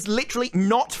is literally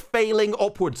not failing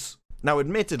upwards. Now,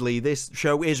 admittedly, this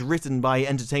show is written by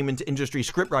entertainment industry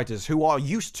scriptwriters who are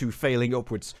used to failing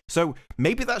upwards. So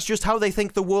maybe that's just how they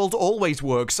think the world always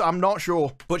works. I'm not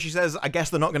sure. But she says, I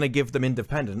guess they're not going to give them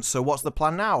independence. So what's the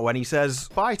plan now? And he says,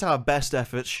 despite our best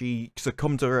efforts, she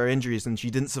succumbed to her injuries and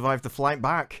she didn't survive the flight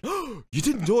back. You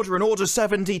didn't order an Order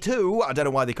 72? I don't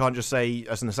know why they can't just say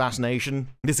as an assassination.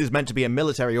 This is meant to be a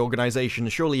military organization.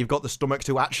 Surely you've got the stomach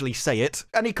to actually say it.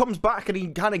 And he comes back and he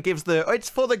kind of gives the,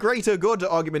 it's for the greater good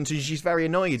argument, and she's very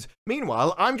annoyed.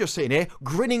 Meanwhile, I'm just sitting here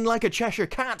grinning like a Cheshire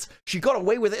cat. She got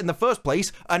away with it in the first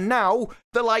place, and now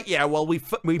they're like, yeah, well,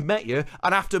 we've met you,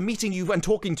 and after meeting you and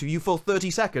talking to you for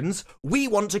 30 seconds, we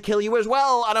want to kill you as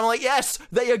well. And I'm like, yes,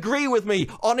 they agree with me.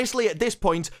 Honestly, at this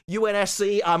point,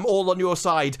 UNSC, I'm all on your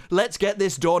side. Let's get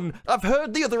this done. I've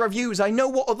heard the other reviews. I know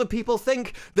what other people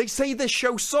think. They say this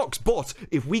show sucks, but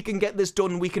if we can get this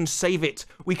done, we can save it.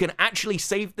 We can actually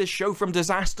save this show from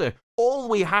disaster. All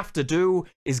we have to do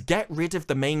is get rid of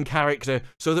the main character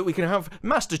so that we can have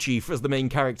Master Chief as the main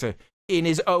character in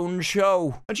his own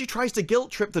show. And she tries to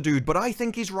guilt trip the dude, but I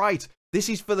think he's right. This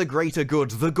is for the greater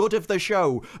good, the good of the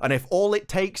show. And if all it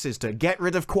takes is to get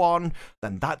rid of Quan,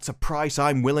 then that's a price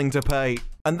I'm willing to pay.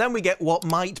 And then we get what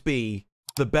might be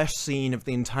the best scene of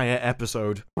the entire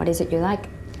episode. What is it you like?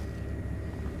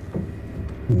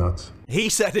 Nuts. He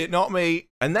said it, not me.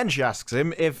 And then she asks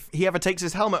him if he ever takes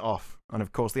his helmet off. And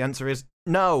of course the answer is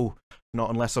no. Not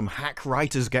unless some hack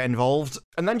writers get involved.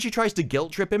 And then she tries to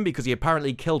guilt trip him because he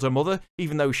apparently killed her mother,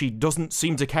 even though she doesn't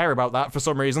seem to care about that for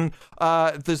some reason.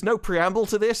 There's no preamble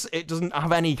to this. It doesn't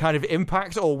have any kind of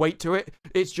impact or weight to it.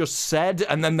 It's just said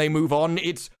and then they move on.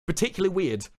 It's particularly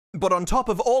weird. But on top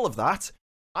of all of that,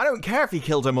 I don't care if he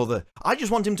killed her mother. I just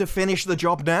want him to finish the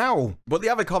job now. But they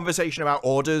have a conversation about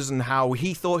orders and how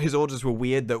he thought his orders were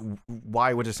weird, that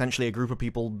why would essentially a group of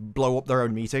people blow up their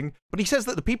own meeting? But he says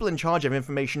that the people in charge have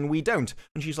information we don't.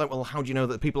 And she's like, well, how do you know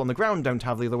that the people on the ground don't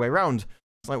have the other way around?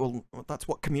 It's like, well, that's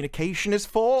what communication is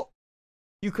for.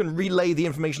 You can relay the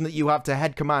information that you have to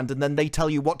head command and then they tell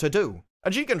you what to do.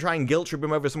 And she can try and guilt trip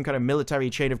him over some kind of military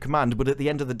chain of command, but at the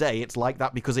end of the day, it's like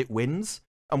that because it wins.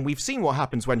 And we've seen what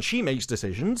happens when she makes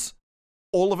decisions.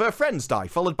 All of her friends die,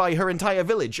 followed by her entire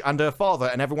village and her father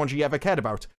and everyone she ever cared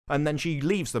about. And then she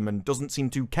leaves them and doesn't seem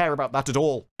to care about that at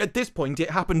all. At this point, it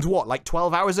happened, what, like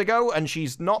 12 hours ago? And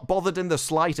she's not bothered in the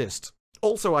slightest.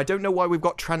 Also, I don't know why we've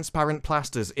got transparent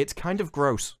plasters. It's kind of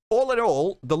gross. All in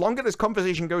all, the longer this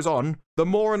conversation goes on, the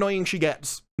more annoying she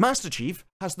gets. Master Chief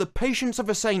has the patience of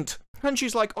a saint. And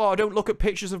she's like, oh, I don't look at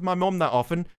pictures of my mum that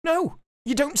often. No,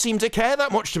 you don't seem to care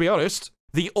that much, to be honest.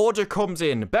 The order comes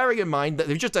in, bearing in mind that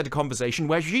they've just had a conversation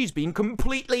where she's been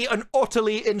completely and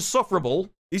utterly insufferable.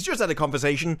 He's just had a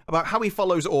conversation about how he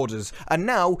follows orders, and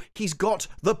now he's got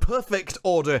the perfect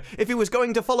order. If he was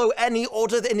going to follow any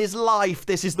order in his life,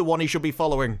 this is the one he should be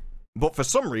following. But for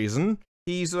some reason,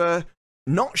 he's,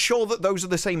 not sure that those are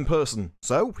the same person.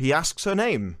 So he asks her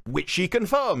name, which she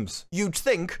confirms. You'd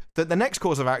think that the next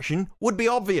course of action would be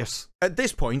obvious. At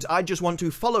this point, I just want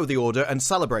to follow the order and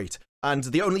celebrate. And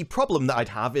the only problem that I'd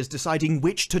have is deciding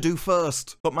which to do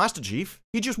first. But Master Chief,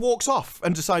 he just walks off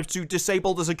and decides to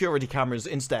disable the security cameras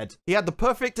instead. He had the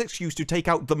perfect excuse to take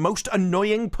out the most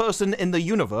annoying person in the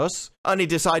universe, and he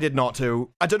decided not to.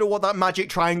 I don't know what that magic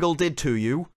triangle did to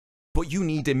you, but you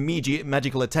need immediate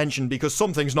medical attention because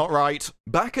something's not right.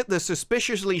 Back at the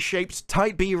suspiciously shaped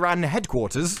Type B RAN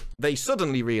headquarters, they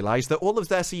suddenly realize that all of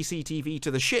their CCTV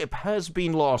to the ship has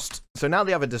been lost. So now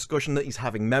they have a discussion that he's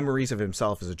having memories of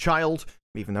himself as a child,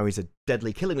 even though he's a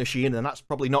deadly killing machine, and that's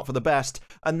probably not for the best.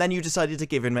 And then you decided to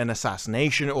give him an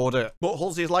assassination order. But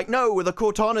Halsey is like, no, the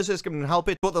Cortana system can help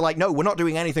it. But they're like, no, we're not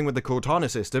doing anything with the Cortana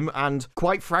system. And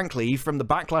quite frankly, from the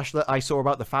backlash that I saw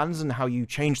about the fans and how you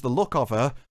changed the look of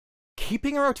her,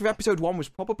 keeping her out of episode 1 was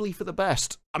probably for the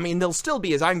best. I mean, they'll still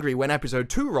be as angry when episode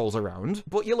 2 rolls around,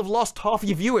 but you'll have lost half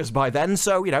your viewers by then,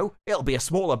 so, you know, it'll be a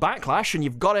smaller backlash, and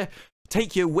you've got to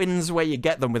take your wins where you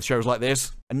get them with shows like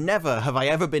this. And never have I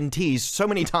ever been teased so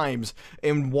many times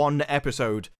in one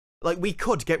episode. Like, we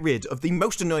could get rid of the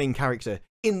most annoying character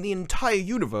in the entire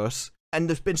universe, and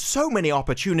there's been so many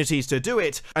opportunities to do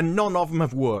it, and none of them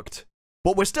have worked.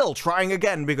 But we're still trying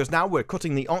again, because now we're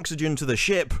cutting the oxygen to the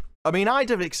ship. I mean, I'd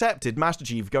have accepted Master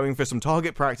Chief going for some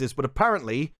target practice, but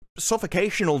apparently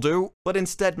suffocation will do. But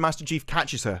instead, Master Chief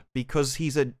catches her because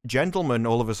he's a gentleman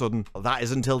all of a sudden. That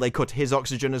is until they cut his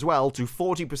oxygen as well to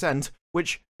 40%,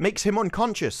 which makes him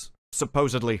unconscious.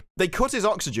 supposedly. They cut his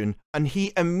oxygen, and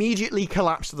he immediately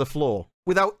collapsed to the floor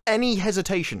without any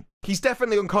hesitation. He's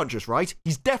definitely unconscious, right?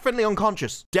 He's definitely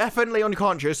unconscious. Definitely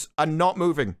unconscious and not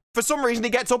moving. For some reason, he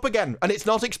gets up again, and it's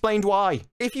not explained why.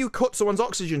 If you cut someone's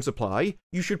oxygen supply,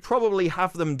 you should probably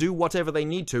have them do whatever they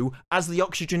need to as the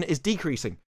oxygen is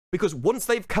decreasing. Because once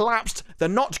they've collapsed, they're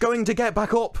not going to get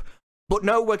back up. But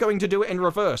no, we're going to do it in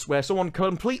reverse, where someone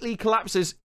completely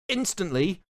collapses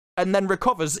instantly and then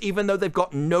recovers even though they've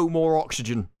got no more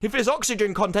oxygen. If his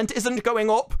oxygen content isn't going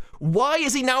up, why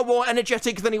is he now more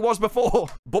energetic than he was before?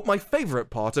 But my favourite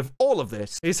part of all of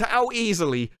this is how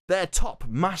easily their top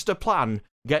master plan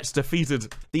gets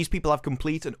defeated. These people have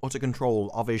complete and utter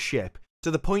control of his ship,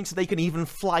 to the point they can even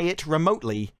fly it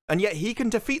remotely, and yet he can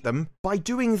defeat them by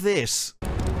doing this.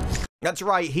 That's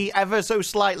right, he ever so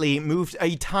slightly moved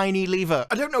a tiny lever.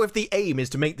 I don't know if the aim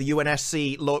is to make the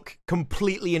UNSC look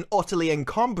completely and utterly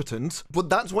incompetent, but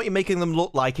that's what you're making them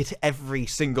look like at every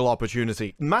single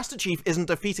opportunity. Master Chief isn't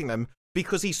defeating them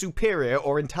because he's superior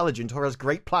or intelligent or has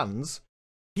great plans.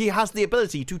 He has the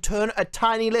ability to turn a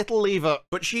tiny little lever,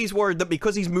 but she's worried that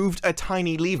because he's moved a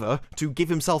tiny lever to give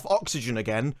himself oxygen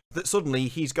again, that suddenly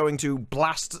he's going to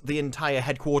blast the entire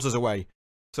headquarters away.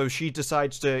 So she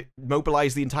decides to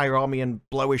mobilize the entire army and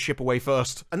blow his ship away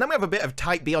first. And then we have a bit of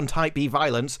Type B on Type B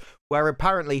violence, where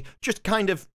apparently just kind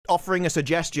of offering a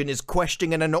suggestion is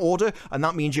questioning an order, and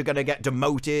that means you're going to get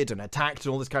demoted and attacked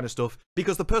and all this kind of stuff,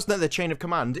 because the person at the chain of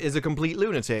command is a complete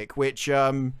lunatic, which, you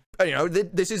know,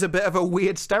 this is a bit of a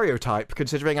weird stereotype,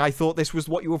 considering I thought this was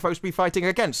what you were supposed to be fighting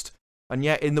against. And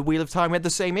yet, in the Wheel of Time, we had the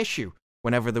same issue.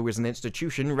 Whenever there was an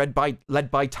institution led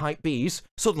by Type Bs,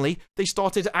 suddenly they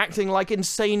started acting like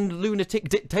insane lunatic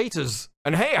dictators.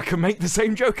 And hey, I can make the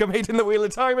same joke I made in the Wheel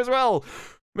of Time as well.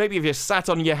 Maybe if you sat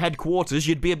on your headquarters,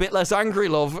 you'd be a bit less angry,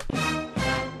 love.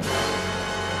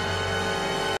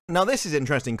 Now this is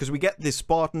interesting because we get the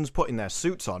Spartans putting their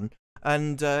suits on,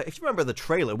 and if you remember the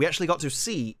trailer, we actually got to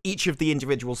see each of the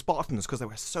individual Spartans because they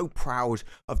were so proud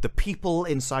of the people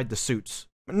inside the suits.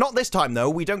 Not this time, though.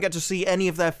 We don't get to see any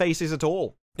of their faces at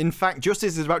all. In fact, just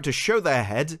as it's about to show their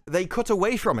head, they cut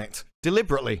away from it,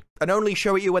 deliberately, and only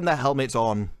show it you when their helmet's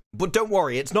on. But don't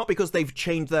worry, it's not because they've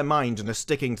changed their mind and are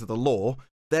sticking to the law.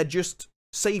 They're just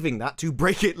saving that to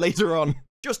break it later on.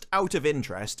 Just out of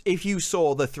interest, if you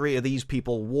saw the three of these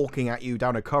people walking at you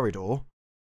down a corridor,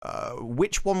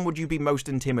 which one would you be most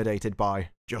intimidated by?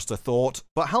 Just a thought.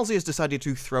 But Halsey has decided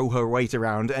to throw her weight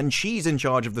around, and she's in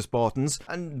charge of the Spartans,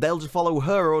 and they'll just follow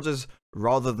her orders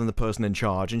rather than the person in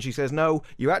charge. And she says, no,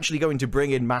 you're actually going to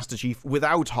bring in Master Chief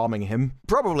without harming him.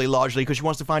 Probably largely because she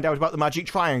wants to find out about the magic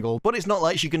triangle, but it's not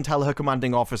like she can tell her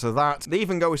commanding officer that. They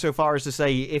even go so far as to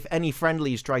say if any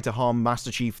friendlies try to harm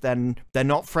Master Chief, then they're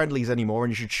not friendlies anymore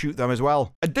and you should shoot them as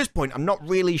well. At this point, I'm not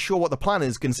really sure what the plan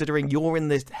is, considering you're in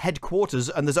this headquarters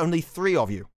and there's only 3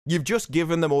 of you. You've just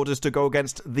given them orders to go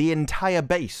against the entire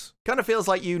base. Kind of feels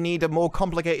like you need a more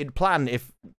complicated plan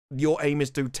if your aim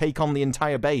is to take on the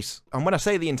entire base. And when I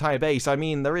say the entire base, I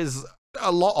mean there is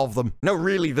a lot of them. No,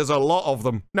 really, there's a lot of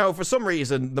them. Now, for some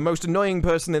reason, the most annoying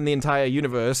person in the entire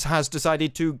universe has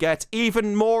decided to get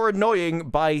even more annoying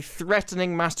by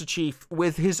threatening Master Chief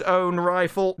with his own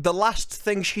rifle. The last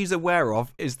thing she's aware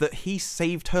of is that he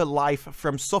saved her life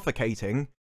from suffocating,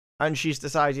 and she's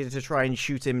decided to try and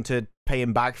shoot him to pay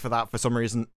him back for that for some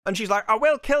reason. And she's like, I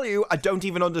will kill you. I don't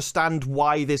even understand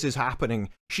why this is happening.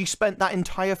 She spent that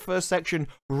entire first section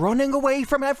running away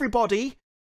from everybody,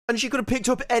 and she could have picked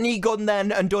up any gun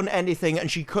then and done anything, and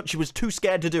she was too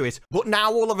scared to do it. But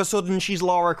now all of a sudden she's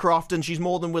Lara Croft and she's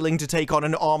more than willing to take on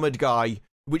an armored guy,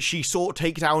 which she saw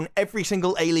take down every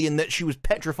single alien that she was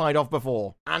petrified of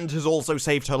before, and has also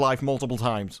saved her life multiple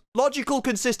times. Logical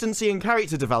consistency and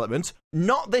character development,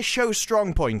 not this show's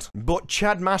strong point, but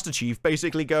Chad Master Chief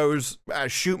basically goes,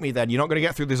 shoot me then, you're not going to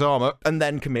get through this armor, and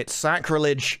then commits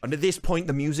sacrilege. And at this point,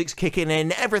 the music's kicking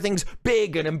in, everything's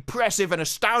big and impressive and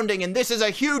astounding, and this is a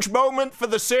huge moment for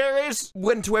the series,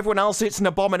 when to everyone else it's an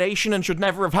abomination and should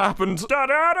never have happened. Da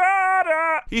da da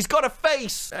da! He's got a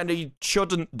face, and he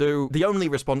shouldn't do. The only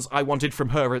response I wanted from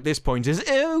her at this point is,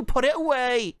 ew, put it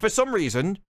away. For some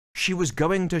reason, she was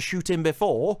going to shoot him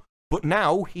before, but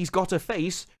now he's got a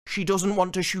face, she doesn't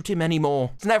want to shoot him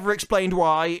anymore. It's never explained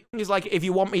why. He's like, if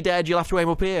you want me dead, you'll have to aim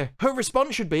up here. Her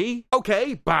response should be,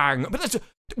 okay, bang. But that's...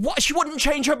 What? She wouldn't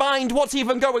change her mind. What's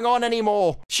even going on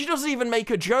anymore? She doesn't even make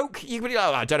a joke. You could be like,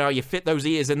 oh, I don't know how you fit those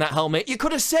ears in that helmet. You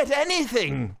could have said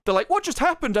anything. They're like, what just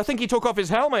happened? I think he took off his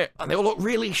helmet. And they all look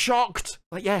really shocked.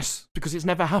 Like, yes, because it's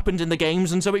never happened in the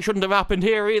games, and so it shouldn't have happened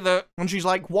here either. And she's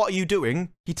like, what are you doing?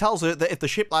 He tells her that if the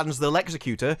ship lands, they'll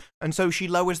execute her, and so she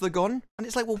lowers the gun. And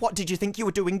it's like, well, what did you think you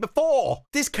were doing doing before.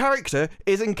 This character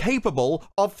is incapable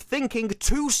of thinking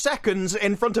 2 seconds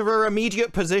in front of her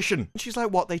immediate position. And she's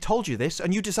like, what, they told you this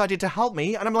and you decided to help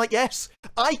me? And I'm like, yes,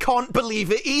 I can't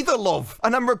believe it either, love.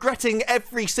 And I'm regretting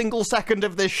every single second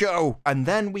of this show. And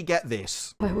then we get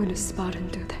this. Why would a Spartan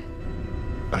do that?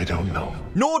 I don't know.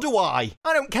 Nor do I.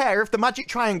 I don't care if the magic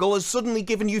triangle has suddenly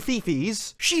given you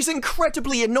fifis. She's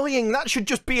incredibly annoying. That should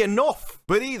just be enough.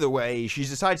 But either way, she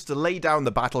decides to lay down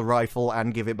the battle rifle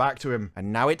and give it back to him.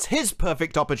 And now it's his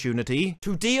perfect opportunity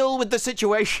to deal with the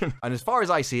situation. And as far as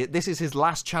I see it, this is his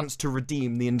last chance to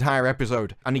redeem the entire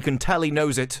episode. And he can tell he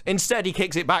knows it. Instead, he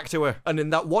kicks it back to her. And in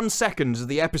that 1 second,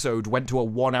 the episode went to a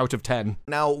 1 out of 10.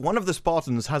 Now, one of the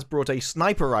Spartans has brought a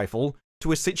sniper rifle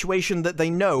to a situation that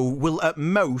they know will at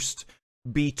most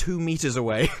be 2 meters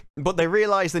away. But they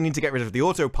realize they need to get rid of the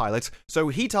autopilot, so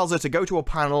he tells her to go to a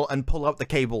panel and pull out the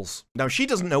cables. Now, she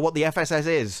doesn't know what the FSS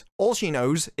is. All she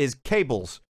knows is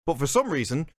cables. But for some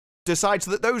reason, decides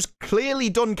that those clearly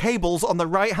done cables on the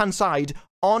right-hand side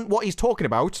aren't what he's talking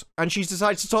about, and she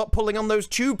decides to start pulling on those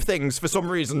tube things for some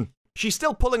reason. She's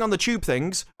still pulling on the tube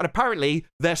things, and apparently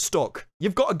they're stuck.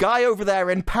 You've got a guy over there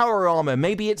in power armor.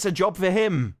 Maybe it's a job for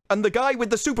him. And the guy with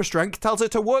the super strength tells her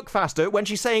to work faster when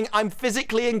she's saying, I'm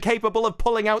physically incapable of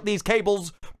pulling out these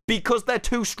cables because they're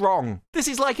too strong. This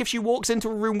is like if she walks into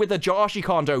a room with a jar she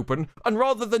can't open, and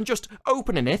rather than just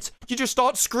opening it, you just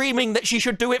start screaming that she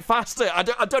should do it faster. I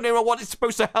don't know what it's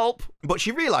supposed to help. But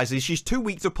she realizes she's too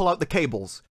weak to pull out the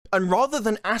cables. And rather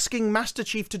than asking Master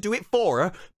Chief to do it for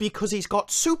her because he's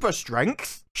got super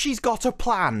strength, she's got a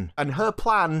plan. And her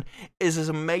plan is as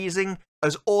amazing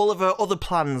as all of her other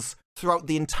plans throughout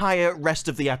the entire rest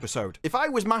of the episode. If I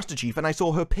was Master Chief and I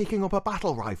saw her picking up a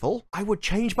battle rifle, I would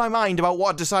change my mind about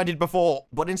what I'd decided before.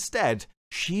 But instead,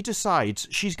 she decides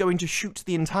she's going to shoot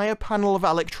the entire panel of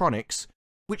electronics,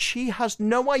 which she has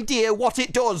no idea what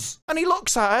it does. And he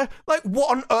looks at her like,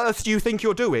 what on earth do you think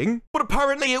you're doing? But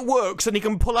apparently it works and he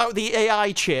can pull out the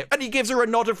AI chip. And he gives her a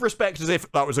nod of respect as if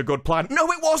that was a good plan.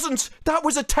 No, it wasn't. That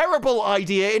was a terrible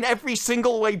idea in every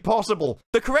single way possible.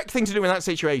 The correct thing to do in that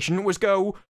situation was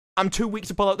go, I'm too weak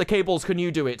to pull out the cables, can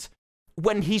you do it?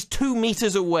 When he's 2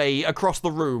 meters away across the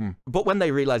room. But when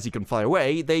they realize he can fly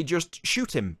away, they just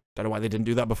shoot him. Don't know why they didn't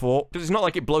do that before. Because it's not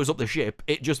like it blows up the ship,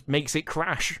 it just makes it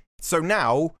crash. So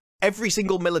now, every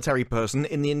single military person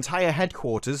in the entire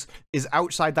headquarters is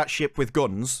outside that ship with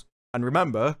guns. And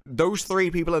remember, those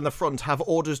 3 people in the front have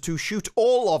orders to shoot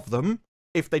all of them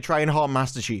if they try and harm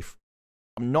Master Chief.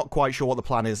 I'm not quite sure what the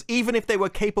plan is. Even if they were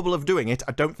capable of doing it,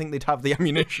 I don't think they'd have the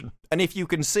ammunition. And if you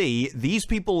can see, these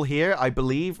people here, I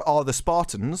believe, are the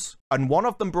Spartans, and one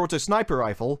of them brought a sniper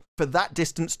rifle for that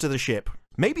distance to the ship.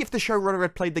 Maybe if the showrunner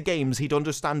had played the games, he'd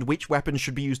understand which weapons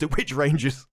should be used at which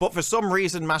ranges. But for some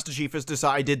reason, Master Chief has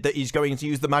decided that he's going to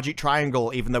use the magic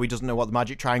triangle, even though he doesn't know what the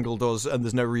magic triangle does, and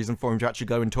there's no reason for him to actually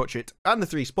go and touch it. And the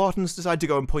 3 Spartans decide to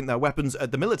go and point their weapons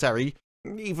at the military,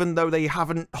 even though they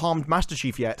haven't harmed Master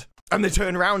Chief yet. And they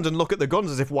turn around and look at the guns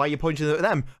as if, why are you pointing them at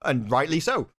them? And rightly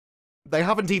so. They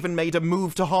haven't even made a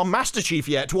move to harm Master Chief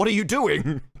yet. What are you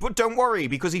doing? But don't worry,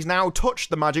 because he's now touched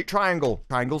the magic triangle.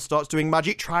 Triangle starts doing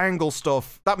magic triangle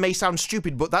stuff. That may sound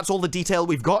stupid, but that's all the detail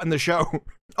we've got in the show.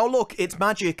 Oh look, it's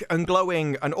magic and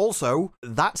glowing. And also,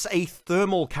 that's a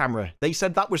thermal camera. They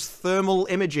said that was thermal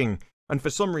imaging. And for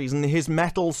some reason, his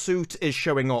metal suit is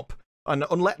showing up. And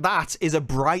unless that is a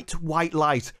bright white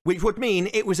light, which would mean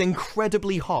it was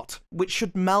incredibly hot, which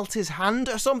should melt his hand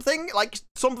or something? Like,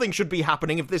 something should be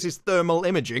happening if this is thermal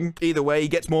imaging. Either way, he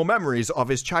gets more memories of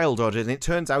his childhood, and it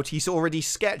turns out he's already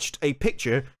sketched a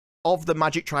picture of the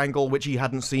magic triangle, which he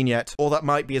hadn't seen yet. Or that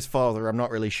might be his father, I'm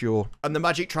not really sure. And the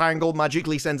magic triangle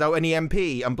magically sends out an EMP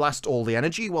and blasts all the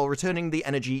energy while returning the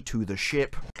energy to the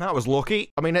ship. That was lucky.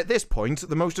 I mean, at this point,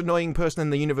 the most annoying person in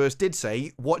the universe did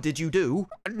say, what did you do?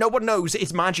 No one knows,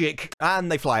 it's magic.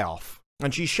 And they fly off.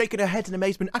 And she's shaking her head in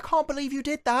amazement. I can't believe you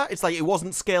did that. It's like, it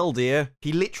wasn't skill, dear.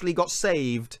 He literally got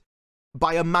saved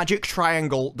by a magic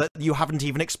triangle that you haven't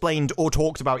even explained or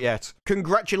talked about yet.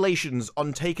 Congratulations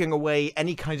on taking away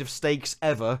any kind of stakes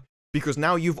ever, because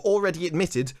now you've already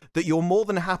admitted that you're more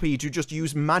than happy to just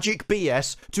use magic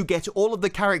BS to get all of the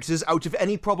characters out of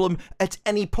any problem at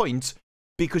any point,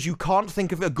 because you can't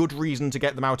think of a good reason to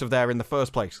get them out of there in the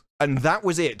first place. And that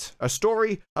was it. A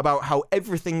story about how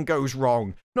everything goes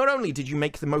wrong. Not only did you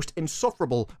make the most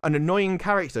insufferable and annoying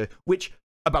character, which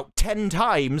about 10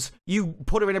 times, you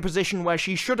put her in a position where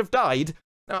she should have died,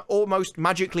 almost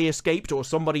magically escaped or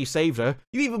somebody saved her.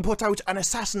 You even put out an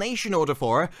assassination order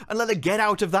for her and let her get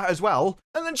out of that as well.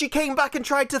 And then she came back and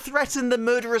tried to threaten the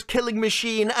murderous killing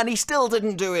machine and he still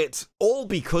didn't do it. All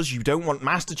because you don't want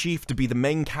Master Chief to be the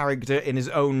main character in his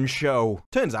own show.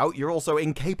 Turns out you're also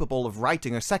incapable of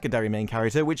writing a secondary main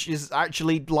character which is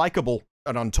actually likable.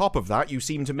 And on top of that, you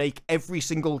seem to make every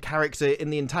single character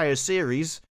in the entire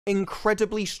series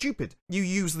incredibly stupid. You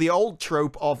use the old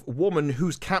trope of woman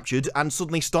who's captured and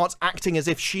suddenly starts acting as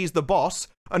if she's the boss,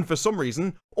 and for some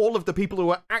reason, all of the people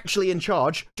who are actually in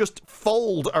charge just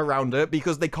fold around her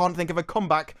because they can't think of a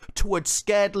comeback to a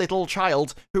scared little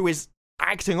child who is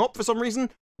acting up for some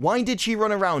reason. Why did she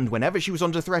run around whenever she was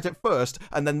under threat at first,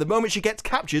 and then the moment she gets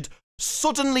captured,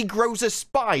 suddenly grows a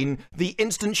spine the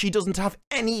instant she doesn't have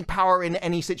any power in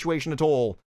any situation at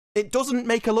all? It doesn't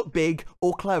make her look big,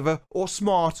 or clever, or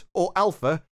smart, or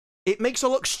alpha. It makes her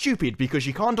look stupid because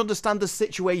she can't understand the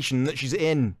situation that she's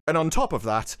in. And on top of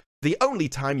that, the only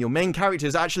time your main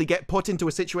characters actually get put into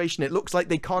a situation it looks like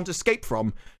they can't escape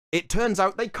from, it turns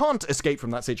out they can't escape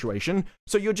from that situation,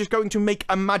 so you're just going to make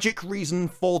a magic reason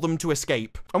for them to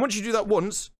escape. And once you do that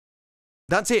once,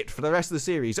 that's it for the rest of the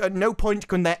series. At no point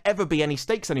can there ever be any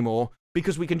stakes anymore,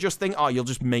 because we can just think, oh, you'll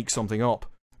just make something up.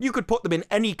 You could put them in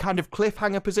any kind of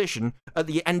cliffhanger position at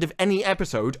the end of any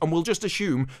episode, and we'll just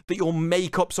assume that you'll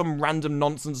make up some random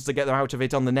nonsense to get them out of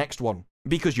it on the next one.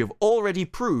 Because you've already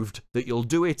proved that you'll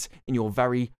do it in your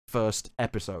very first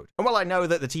episode. And while I know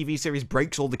that the TV series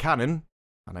breaks all the canon,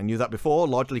 and I knew that before,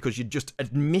 largely because you just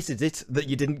admitted it, that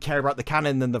you didn't care about the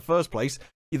canon in the first place,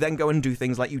 you then go and do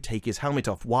things like you take his helmet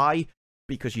off. Why?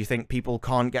 Because you think people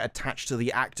can't get attached to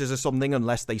the actors or something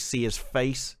unless they see his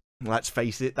face. Let's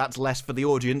face it, that's less for the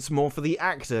audience, more for the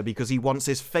actor, because he wants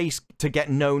his face to get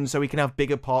known so he can have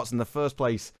bigger parts in the first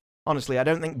place. Honestly, I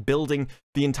don't think building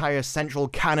the entire central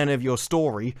canon of your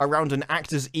story around an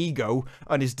actor's ego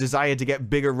and his desire to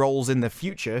get bigger roles in the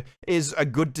future is a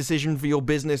good decision for your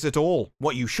business at all.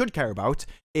 What you should care about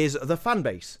is the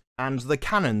fanbase and the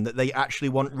canon that they actually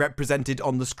want represented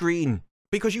on the screen.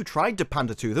 Because you tried to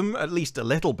pander to them, at least a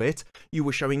little bit. You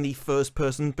were showing the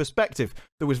first-person perspective.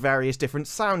 There was various different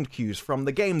sound cues from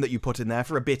the game that you put in there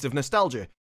for a bit of nostalgia.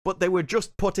 But they were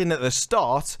just put in at the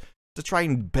start to try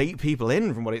and bait people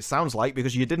in, from what it sounds like,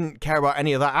 because you didn't care about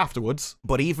any of that afterwards.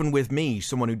 But even with me,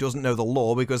 someone who doesn't know the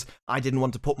lore, because I didn't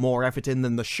want to put more effort in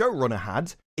than the showrunner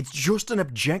had, it's just an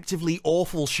objectively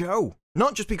awful show.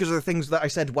 Not just because of the things that I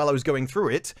said while I was going through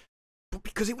it, but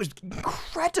because it was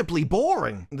incredibly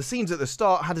boring. The scenes at the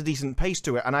start had a decent pace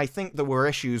to it, and I think there were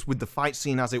issues with the fight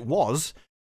scene as it was,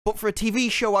 but for a TV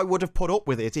show I would have put up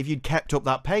with it if you'd kept up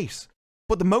that pace.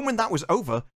 But the moment that was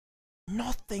over,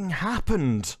 nothing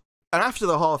happened. And after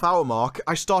the half-hour mark,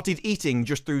 I started eating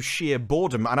just through sheer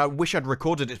boredom, and I wish I'd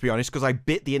recorded it, to be honest, because I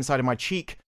bit the inside of my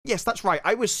cheek. Yes, that's right,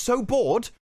 I was so bored,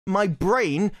 my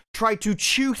brain tried to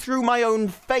chew through my own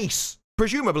face.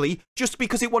 Presumably, just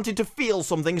because it wanted to feel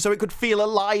something so it could feel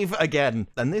alive again.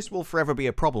 And this will forever be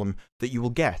a problem that you will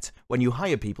get when you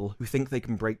hire people who think they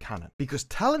can break canon. Because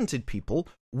talented people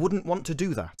wouldn't want to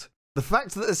do that. The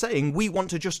fact that they're saying we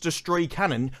want to just destroy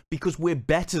canon because we're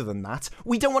better than that,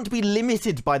 we don't want to be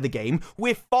limited by the game,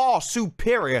 we're far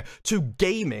superior to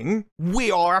gaming.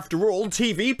 We are, after all,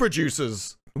 TV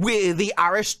producers. We're the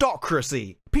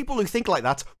aristocracy. People who think like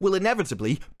that will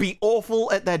inevitably be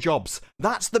awful at their jobs.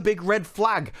 That's the big red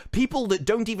flag. People that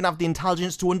don't even have the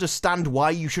intelligence to understand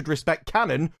why you should respect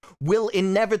canon will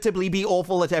inevitably be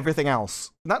awful at everything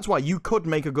else. That's why you could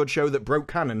make a good show that broke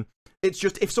canon. It's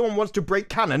just, if someone wants to break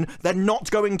canon, they're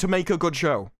not going to make a good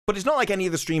show. But it's not like any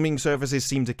of the streaming services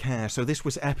seem to care, so this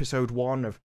was episode 1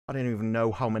 of, I don't even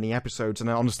know how many episodes, and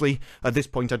honestly, at this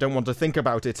point, I don't want to think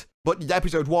about it. But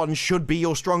episode 1 should be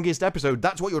your strongest episode.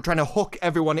 That's what you're trying to hook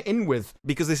everyone in with.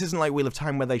 Because this isn't like Wheel of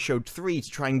Time where they showed 3 to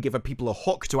try and give people a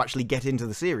hook to actually get into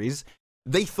the series.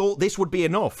 They thought this would be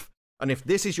enough. And if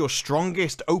this is your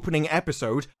strongest opening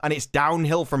episode, and it's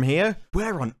downhill from here,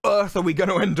 where on earth are we going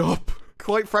to end up?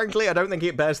 Quite frankly, I don't think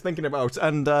it bears thinking about,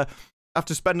 and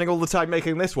after spending all the time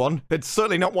making this one, it's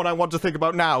certainly not one I want to think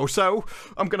about now, so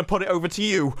I'm going to put it over to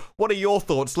you. What are your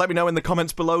thoughts? Let me know in the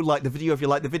comments below. Like the video if you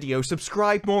like the video,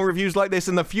 subscribe, more reviews like this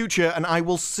in the future, and I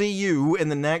will see you in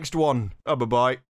the next one. Bye-bye.